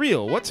 for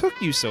real, what took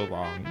you so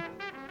long?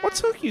 What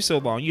took you so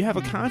long? You have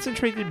a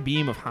concentrated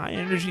beam of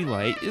high-energy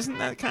light. Isn't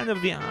that kind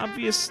of the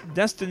obvious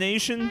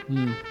destination?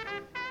 Mm.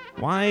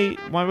 Why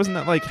wasn't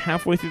that, like,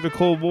 halfway through the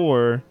Cold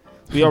War,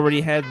 we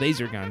already had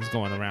laser guns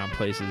going around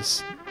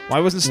places? Why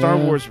wasn't Star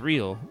Wars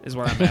real, is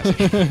what I'm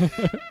asking.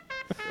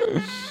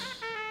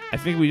 I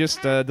think we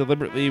just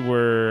deliberately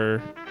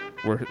were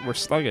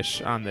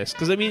sluggish on this.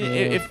 Because, I mean,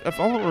 if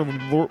all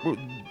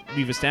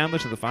we've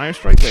established that the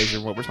FIRESTRIKE laser,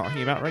 what we're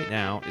talking about right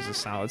now, is a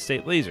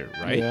solid-state laser,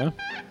 right? Yeah.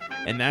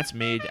 And that's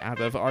made out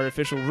of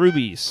artificial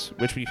rubies,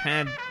 which we've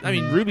had. I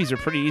mean, rubies are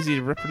pretty easy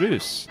to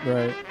reproduce.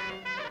 Right.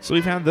 So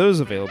we've had those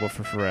available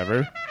for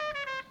forever.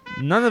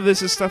 None of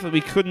this is stuff that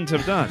we couldn't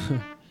have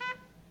done.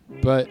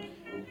 But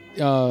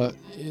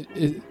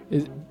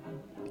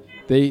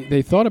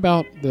they thought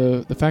about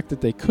the fact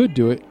that they could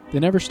do it. They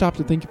never stopped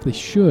to think if they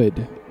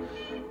should.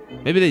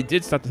 Maybe they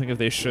did stop to think if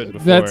they should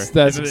before.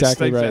 That's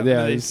exactly right.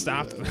 Yeah, they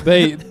stopped.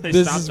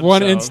 This is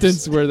one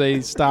instance where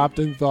they stopped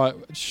and thought,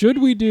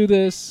 "Should we do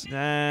this?" Nah.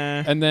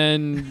 And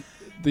then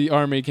the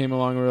army came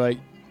along and were like,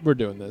 "We're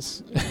doing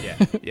this."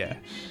 Yeah.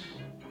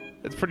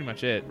 That's pretty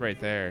much it right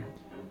there.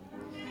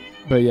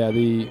 But yeah,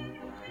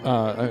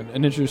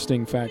 an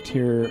interesting fact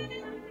here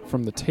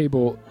from the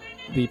table: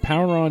 the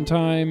power on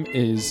time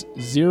is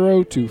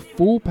 0 to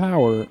full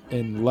power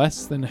in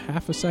less than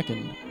half a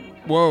second.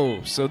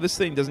 Whoa, so this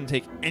thing doesn't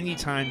take any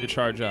time to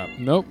charge up.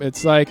 Nope,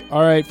 it's like,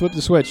 all right, flip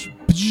the switch,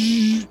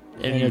 and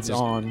it's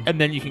on. And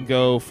then you can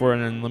go for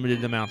an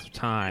unlimited amount of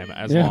time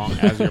as long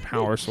as your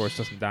power source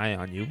doesn't die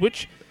on you.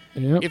 Which,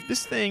 if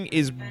this thing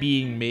is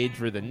being made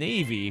for the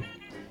Navy,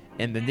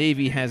 and the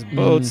Navy has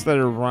boats that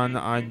are run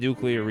on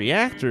nuclear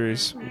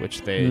reactors,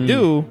 which they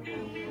do,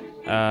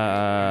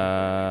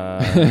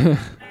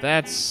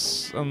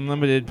 that's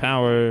unlimited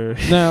power.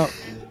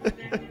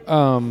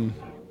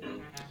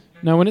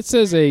 Now, when it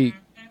says a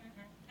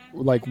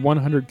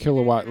 100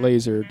 kilowatt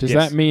laser, does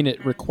that mean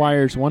it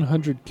requires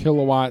 100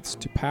 kilowatts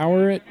to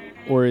power it,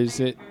 or is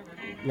it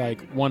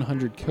like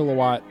 100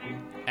 kilowatt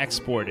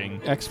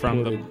exporting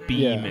from the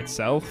beam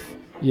itself?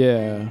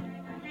 Yeah.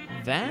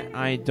 That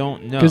I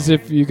don't know. Because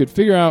if you could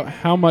figure out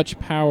how much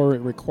power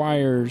it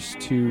requires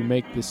to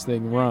make this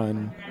thing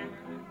run,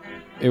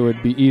 it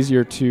would be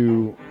easier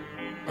to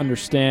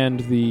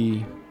understand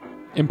the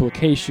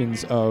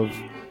implications of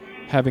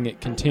having it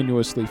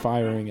continuously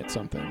firing at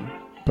something.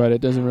 But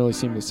it doesn't really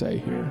seem to say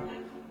here.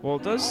 Well,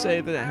 it does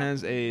say that it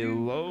has a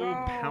low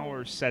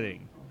power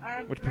setting,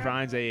 which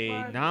provides a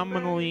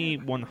nominally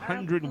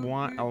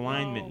 100-watt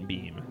alignment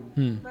beam.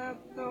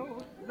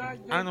 I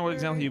don't know what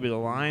exactly you would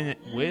align it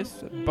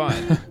with, but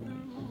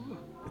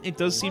it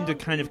does seem to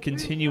kind of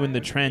continue in the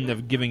trend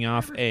of giving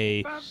off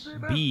a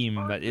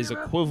beam that is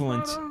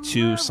equivalent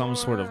to some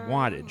sort of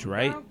wattage,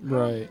 right?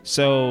 Right.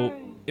 So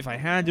if I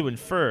had to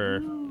infer,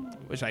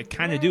 which I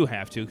kind of do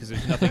have to because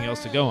there's nothing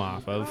else to go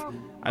off of,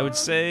 I would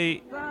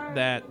say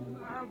that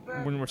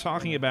when we're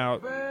talking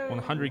about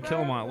 100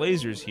 kilowatt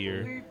lasers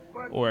here,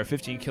 or a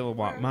 15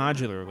 kilowatt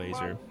modular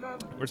laser,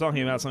 we're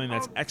talking about something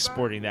that's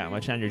exporting that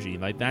much energy.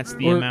 Like, that's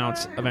the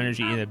amount of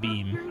energy in a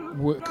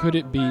beam. Could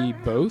it be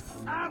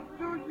both?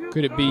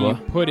 Could it be you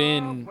put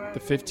in the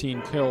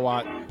 15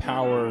 kilowatt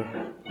power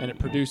and it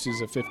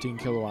produces a 15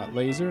 kilowatt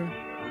laser?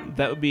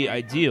 That would be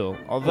ideal.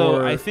 Although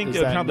or I think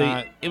it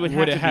would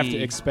have to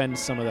expend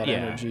some of that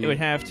energy. It would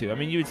have to. I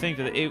mean, you would think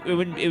that it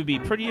would be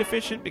pretty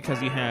efficient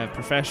because you have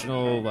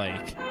professional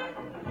like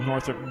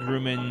Northrop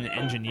Grumman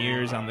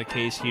engineers on the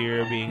case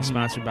here, being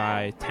sponsored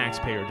by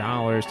taxpayer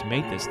dollars to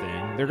make this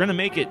thing. They're going to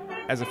make it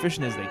as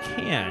efficient as they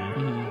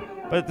can,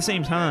 but at the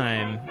same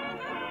time,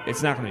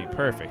 it's not going to be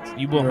perfect.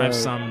 You will have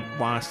some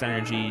lost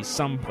energy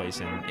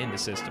someplace in the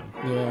system.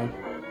 Yeah.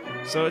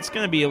 So it's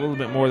going to be a little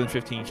bit more than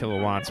 15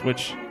 kilowatts,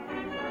 which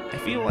I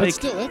feel like... But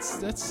still,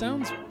 that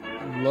sounds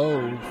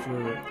low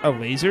for... A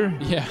laser?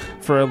 Yeah.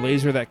 For a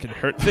laser that can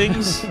hurt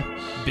things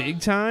big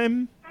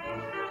time?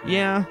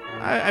 Yeah.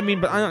 I mean,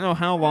 but I don't know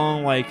how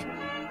long,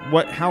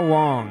 how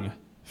long...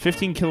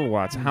 15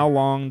 kilowatts, how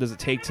long does it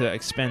take to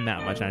expend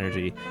that much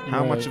energy?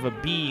 How much of a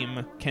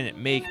beam can it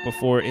make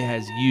before it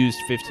has used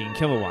 15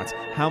 kilowatts?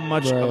 How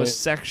much of a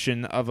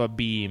section of a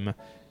beam...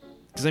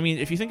 Because, I mean,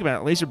 if you think about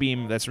it, a laser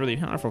beam that's really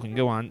powerful can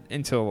go on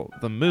until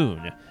the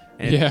moon,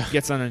 and it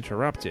gets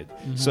uninterrupted.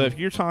 So if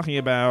you're talking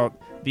about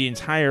the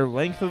entire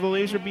length of the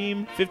laser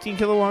beam, 15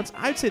 kilowatts,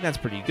 I'd say that's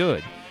pretty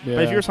good. Yeah.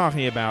 But if you're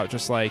talking about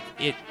just like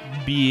it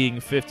being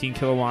 15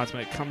 kilowatts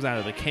when it comes out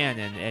of the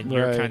cannon, and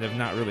you're kind of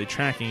not really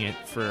tracking it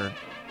for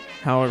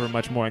however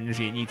much more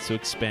energy it needs to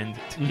expend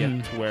to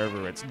get to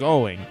wherever it's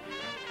going,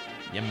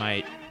 you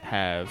might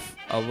have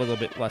a little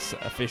bit less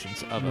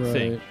efficiency of a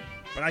thing.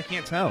 But I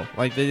can't tell.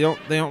 Like they don't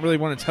really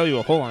want to tell you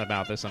a whole lot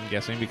about this, I'm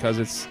guessing, because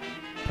it's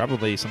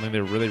probably something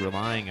they're really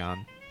relying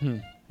on.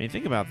 I mean,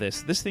 think about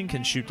this. This thing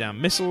can shoot down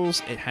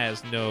missiles. It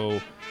has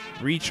no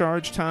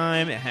recharge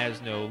time. It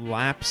has no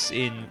lapse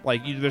in,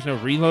 there's no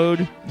reload.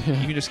 You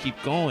can just keep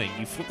going.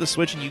 You flip the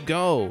switch and you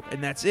go,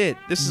 and that's it.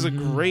 This is a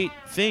great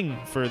thing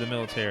for the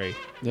military.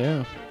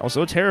 Yeah.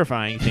 Also a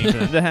terrifying thing for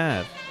them to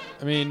have.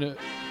 I mean,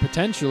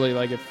 potentially,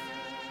 if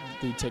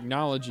the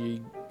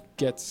technology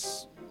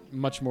gets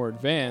much more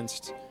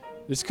advanced,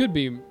 this could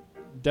be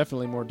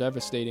definitely more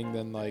devastating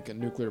than, a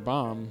nuclear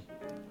bomb.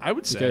 I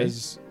would say.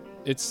 Because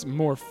it's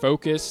more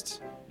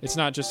focused. It's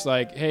not just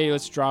hey,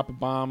 let's drop a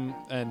bomb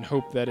and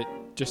hope that it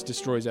just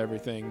destroys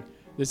everything.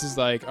 This is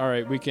all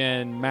right, we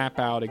can map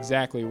out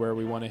exactly where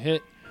we want to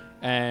hit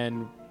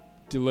and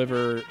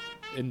deliver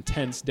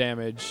intense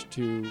damage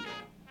to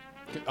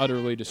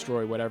utterly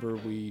destroy whatever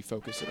we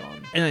focus it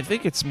on. And I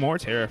think it's more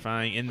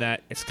terrifying in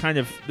that it's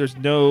there's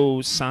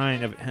no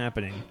sign of it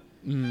happening.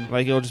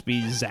 It'll just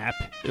be zap.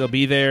 It'll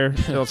be there,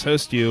 it'll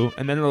toast you,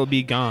 and then it'll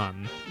be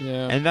gone.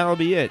 Yeah. And that'll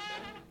be it.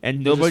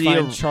 And nobody just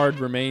find charred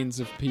remains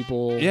of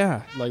people.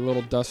 Yeah. Like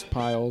little dust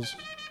piles.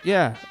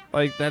 Yeah.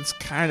 That's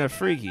kind of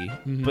freaky.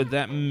 But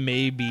that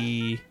may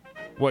be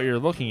what you're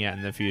looking at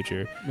in the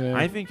future. Yeah.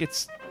 I think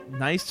it's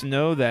nice to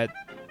know that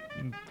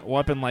a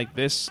weapon like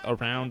this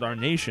around our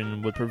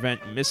nation would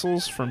prevent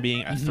missiles from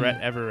being a threat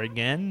ever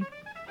again.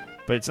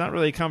 But it's not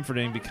really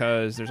comforting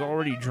because there's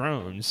already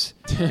drones.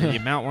 And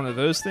you mount one of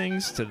those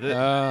things to this.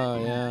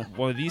 Oh, yeah.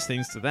 One of these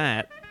things to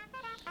that.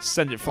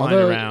 Send it flying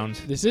around.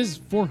 This is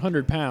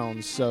 400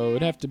 pounds, so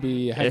it'd have to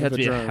be a heck of a drone.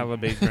 It'd have to be a hell of a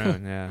big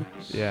drone, yeah.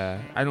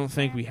 Yeah. I don't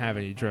think we have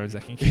any drones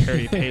that can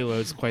carry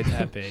payloads quite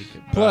that big.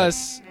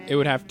 Plus, it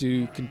would have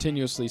to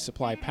continuously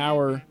supply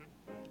power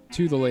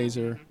to the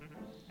laser.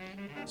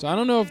 So I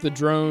don't know if the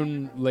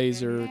drone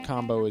laser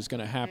combo is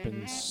going to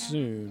happen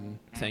soon.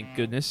 Thank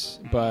goodness.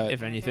 But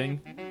if anything.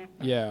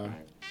 Yeah.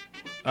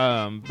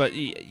 But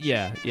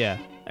yeah.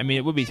 I mean,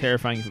 it would be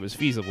terrifying if it was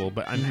feasible,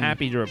 but I'm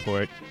happy to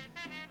report,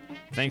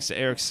 thanks to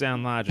Eric's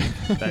sound logic,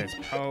 that it's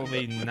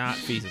probably not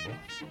feasible.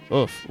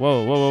 Oof.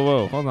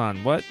 Whoa. Hold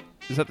on. What?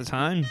 Is that the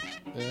time?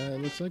 Yeah,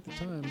 it looks like the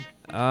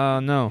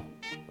time. No.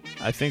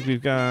 I think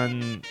we've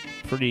gone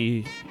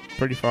pretty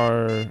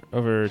far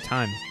over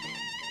time.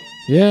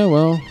 Yeah,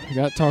 well, I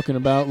got talking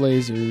about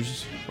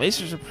lasers.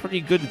 Lasers are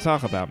pretty good to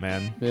talk about,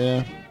 man.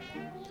 Yeah.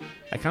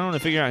 I kind of want to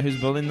figure out who's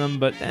building them,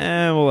 but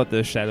we'll let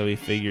the shadowy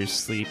figures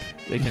sleep.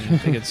 They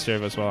can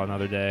serve us well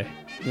another day.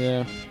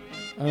 Yeah.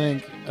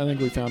 I think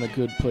we found a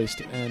good place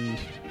to end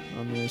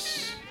on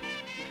this.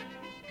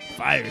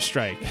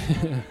 FIRESTRIKE.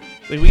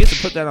 We get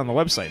to put that on the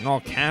website in all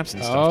caps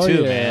and stuff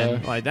too,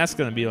 man. That's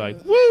gonna be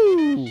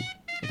woo!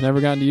 I've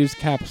never gotten to use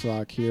caps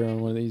lock here on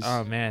one of these.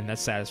 Oh man,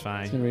 that's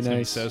satisfying. It's gonna be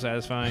nice. So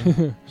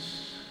satisfying.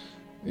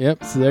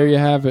 Yep. So there you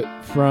have it,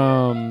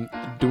 from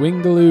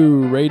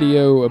Dwingeloo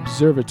Radio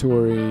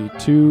Observatory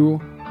to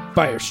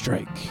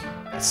FIRESTRIKE.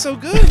 That's so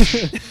good.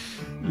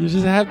 You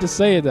just have to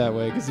say it that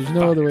way because there's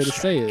no other way to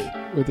say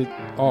it with it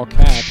all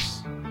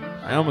caps.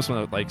 I almost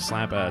want to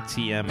slap a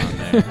TM on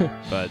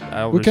there, but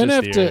I'll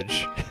resist the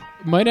urge.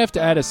 Might have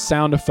to add a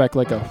sound effect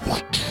like a,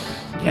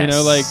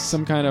 yes.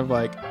 Some kind of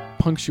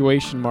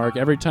punctuation mark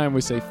every time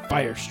we say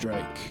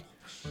FIRESTRIKE.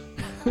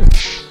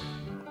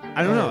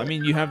 I don't know. I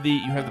mean, you have the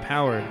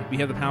power. We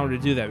have the power to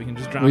do that. We can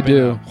just drop it. We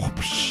do.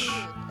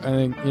 I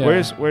think. Yeah.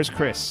 Where's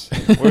Chris?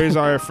 Where's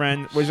our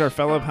friend? Where's our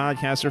fellow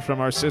podcaster from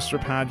our sister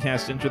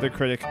podcast, Into the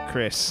Critic,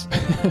 Chris,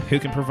 who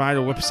can provide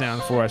a whip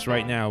sound for us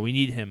right now? We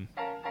need him.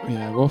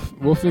 Yeah,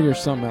 we'll figure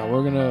something out.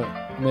 We're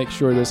gonna make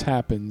sure this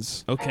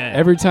happens. Okay.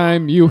 Every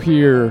time you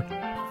hear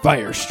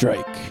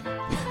FIRESTRIKE.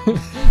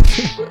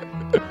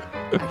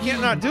 I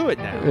can't not do it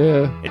now.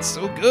 Yeah. It's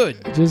so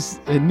good.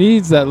 It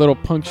needs that little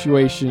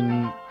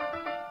punctuation.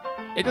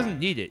 It doesn't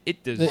need it.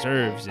 It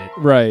deserves it.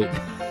 Right.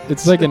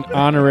 It's like an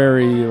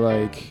honorary,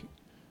 like,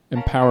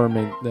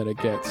 empowerment that it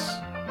gets.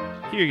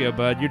 Here you go,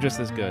 bud. You're just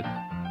as good.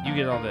 You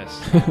get all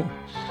this.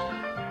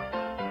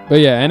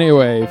 But yeah,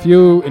 anyway, if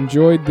you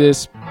enjoyed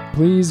this,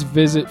 please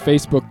visit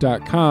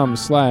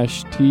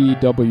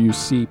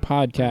facebook.com/TWC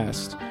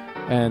podcast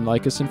and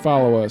like us and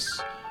follow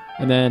us.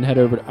 And then head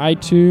over to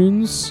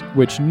iTunes,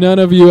 which none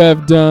of you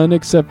have done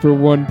except for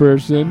one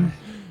person,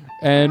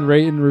 and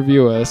rate and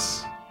review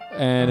us.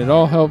 And it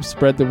all helps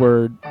spread the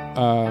word.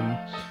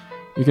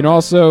 You can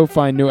also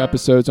find new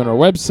episodes on our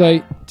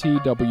website,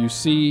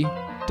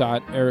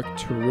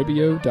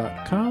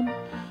 twc.erictoribio.com.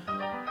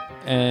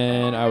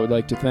 And I would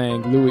like to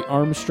thank Louis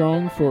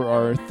Armstrong for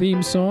our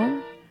theme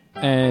song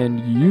and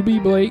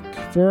UB Blake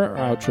for our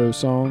outro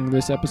song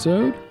this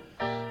episode.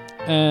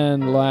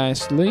 And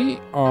lastly,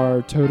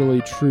 our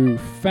totally true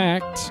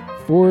fact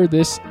for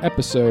this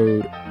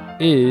episode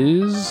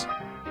is...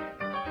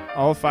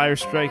 all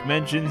FIRESTRIKE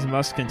mentions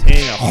must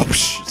contain a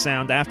whoosh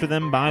sound after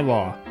them by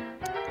law.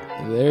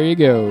 There you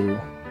go.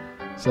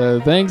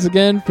 So thanks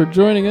again for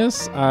joining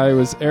us. I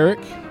was Eric.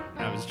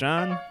 I was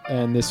John.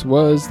 And this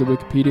was the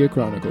Wikipedia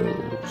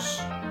Chronicles.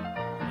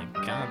 Oh my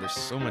God, there's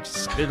so much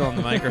spit on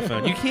the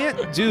microphone. You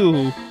can't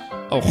do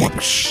a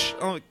whoosh.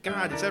 Oh my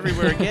God, it's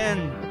everywhere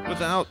again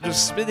without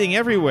just spitting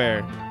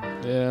everywhere.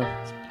 Yeah.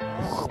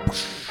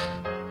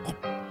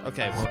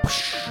 Okay.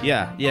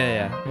 Yeah. You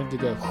have to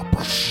go.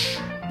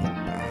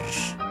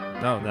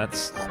 No,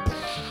 that's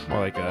more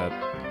like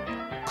a...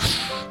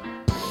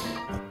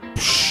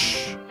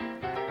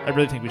 I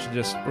really think we should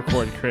just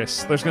record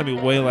Chris. There's going to be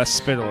way less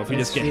spittle if we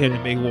just get him to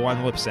make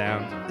one lip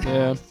sound.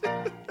 Yeah.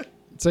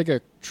 It's like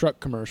a truck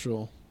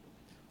commercial.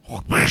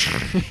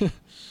 It's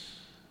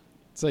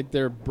like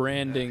they're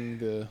branding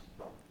the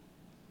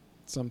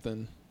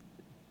something.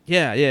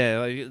 Yeah.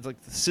 Like, it's like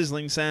the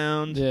sizzling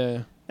sound.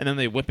 Yeah. And then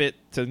they whip it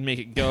to make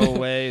it go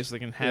away so they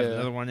can have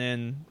another one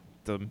in.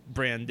 The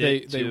brand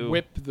they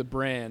whip the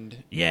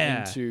brand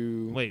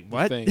into Wait,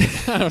 what? The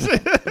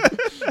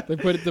thing. They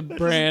put the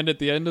brand at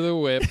the end of the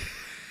whip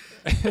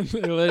and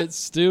they let it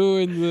stew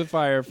in the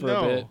fire for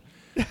a bit.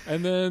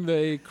 And then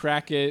they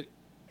crack it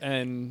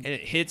and it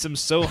hits them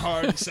so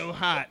hard and so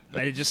hot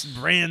that it just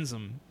brands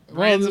them.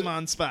 Brands them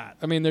on spot.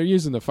 I mean, they're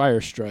using the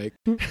FIRESTRIKE.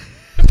 Wouldn't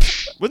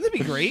it be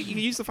great? You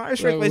could use the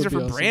FIRESTRIKE laser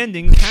for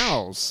branding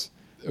cows.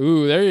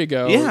 Ooh, there you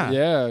go.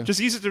 Yeah. Just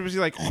use it to be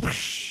like,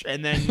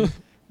 and then...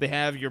 they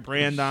have your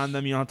brand on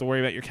them. You don't have to worry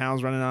about your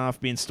cows running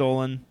off, being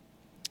stolen.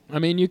 I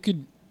mean, you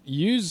could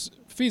use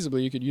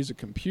a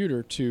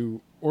computer to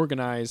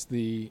organize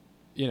the,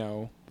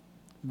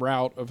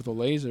 route of the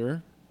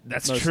laser.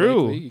 That's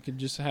true. Likely. You could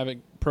just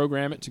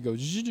program it to go.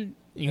 You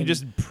can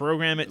just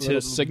program it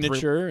to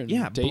signature and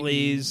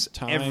blaze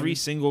time. Every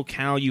single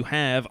cow you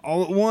have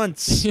all at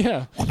once.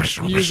 Yeah.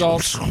 Use all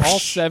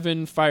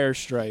 7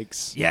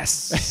 FIRESTRIKEs.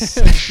 Yes.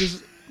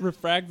 Just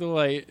refract the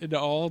light into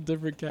all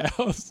different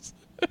cows.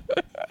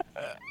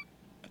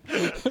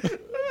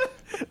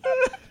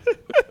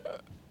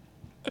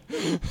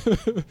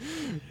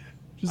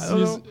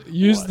 Just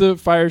use the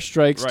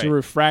FIRESTRIKEs to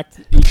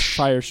refract each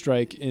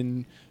FIRESTRIKE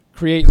and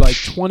create like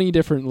 20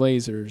 different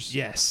lasers.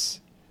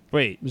 Yes.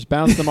 Wait. Just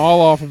bounce them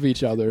all off of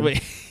each other.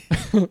 Wait.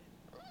 I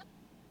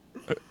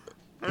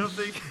don't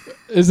think...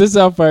 Is this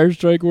how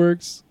FIRESTRIKE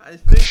works?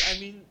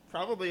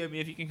 Probably.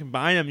 If you can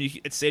combine them,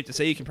 it's safe to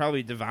say you can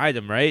probably divide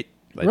them, right?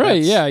 Like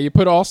right, yeah. You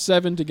put all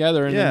 7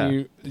 together, and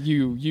then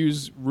you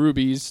use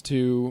rubies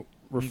to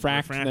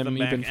refract them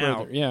even further.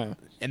 Out. Yeah,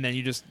 and then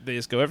they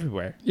just go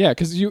everywhere. Yeah,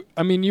 because you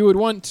would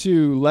want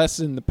to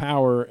lessen the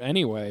power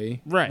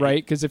anyway, right?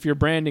 Because if you're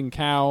branding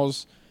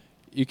cows,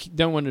 you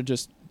don't want to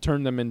just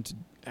turn them into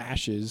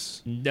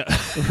ashes, no.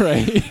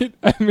 Right?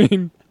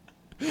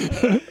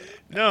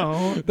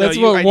 No, that's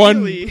what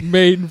one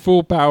main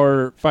full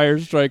power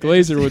FIRESTRIKE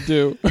laser would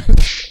do.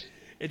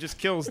 It just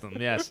kills them.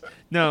 Yes.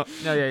 No.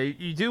 Yeah.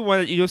 You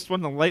just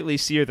want to lightly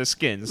sear the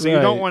skin. So you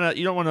don't want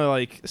to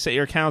like set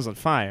your cows on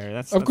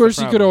fire. Of course,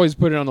 you could always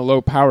put it on a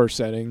low power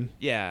setting.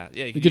 Yeah.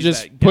 You could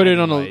just put it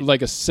on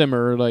a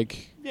simmer,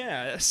 like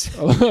a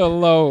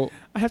low.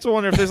 I have to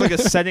wonder if there's like a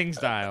settings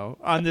dial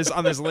on this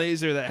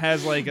laser that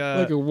has like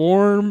a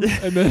warm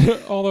and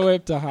then all the way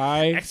up to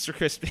high, extra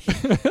crispy.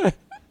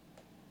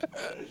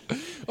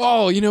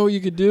 Oh, you know what you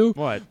could do?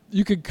 What?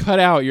 You could cut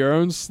out your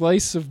own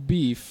slice of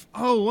beef.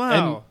 Oh, wow.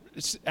 And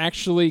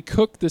actually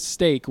cook the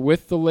steak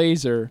with the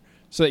laser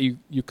so that you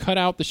cut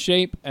out the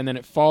shape and then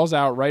it falls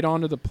out right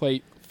onto the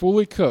plate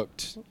fully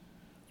cooked.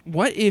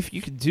 what if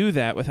you could do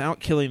that without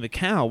killing the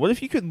cow? What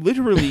if you could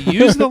literally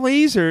use the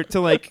laser to,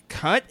 like,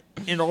 cut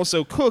and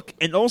also cook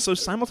and also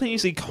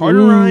simultaneously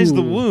cauterize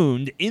the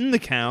wound in the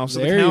cow so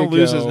the cow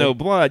loses no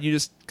blood? You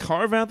just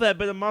carve out that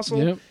bit of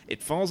muscle.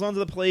 It falls onto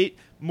the plate,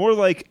 more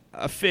like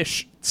a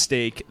fish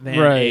steak than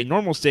a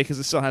normal steak because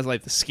it still has,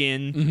 like, the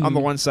skin on the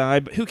one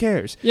side. But who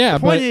cares? Yeah, the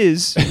point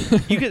is,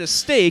 you get a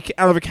steak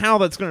out of a cow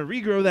that's going to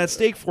regrow that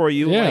steak for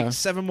you like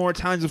 7 more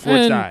times before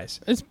it dies.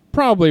 It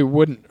probably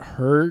wouldn't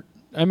hurt.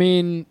 I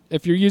mean,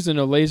 if you're using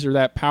a laser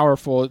that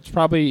powerful, it's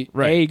probably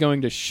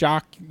going to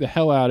shock the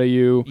hell out of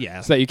you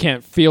so that you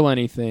can't feel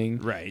anything.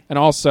 Right. And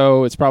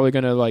also, it's probably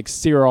going to, like,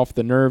 sear off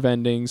the nerve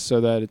endings so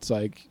that it's,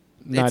 like,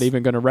 not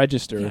even going to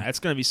register. Yeah, it's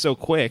going to be so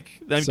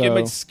quick. It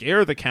might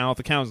scare the cow if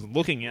the cow is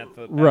looking at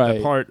the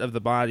part of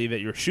the body that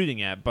you're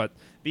shooting at. But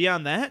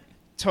beyond that,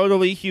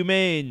 totally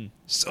humane.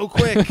 So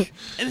quick.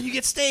 And then you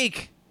get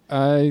steak.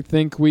 I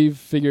think we've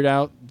figured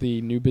out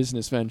the new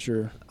business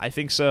venture. I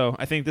think so.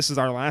 I think this is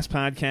our last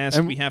podcast.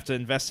 And we have to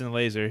invest in a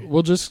laser.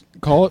 We'll just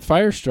call it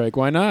FIRESTRIKE.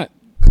 Why not?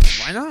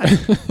 Why not?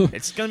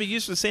 It's going to be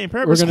used for the same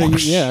purpose. We're going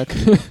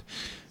to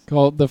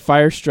call it the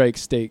FIRESTRIKE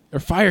steak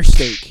or Fire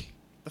Steak.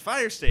 The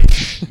Fire Steak,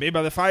 made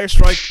by the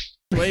FIRESTRIKE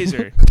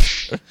laser.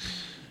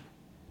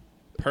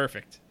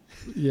 Perfect.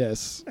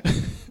 Yes.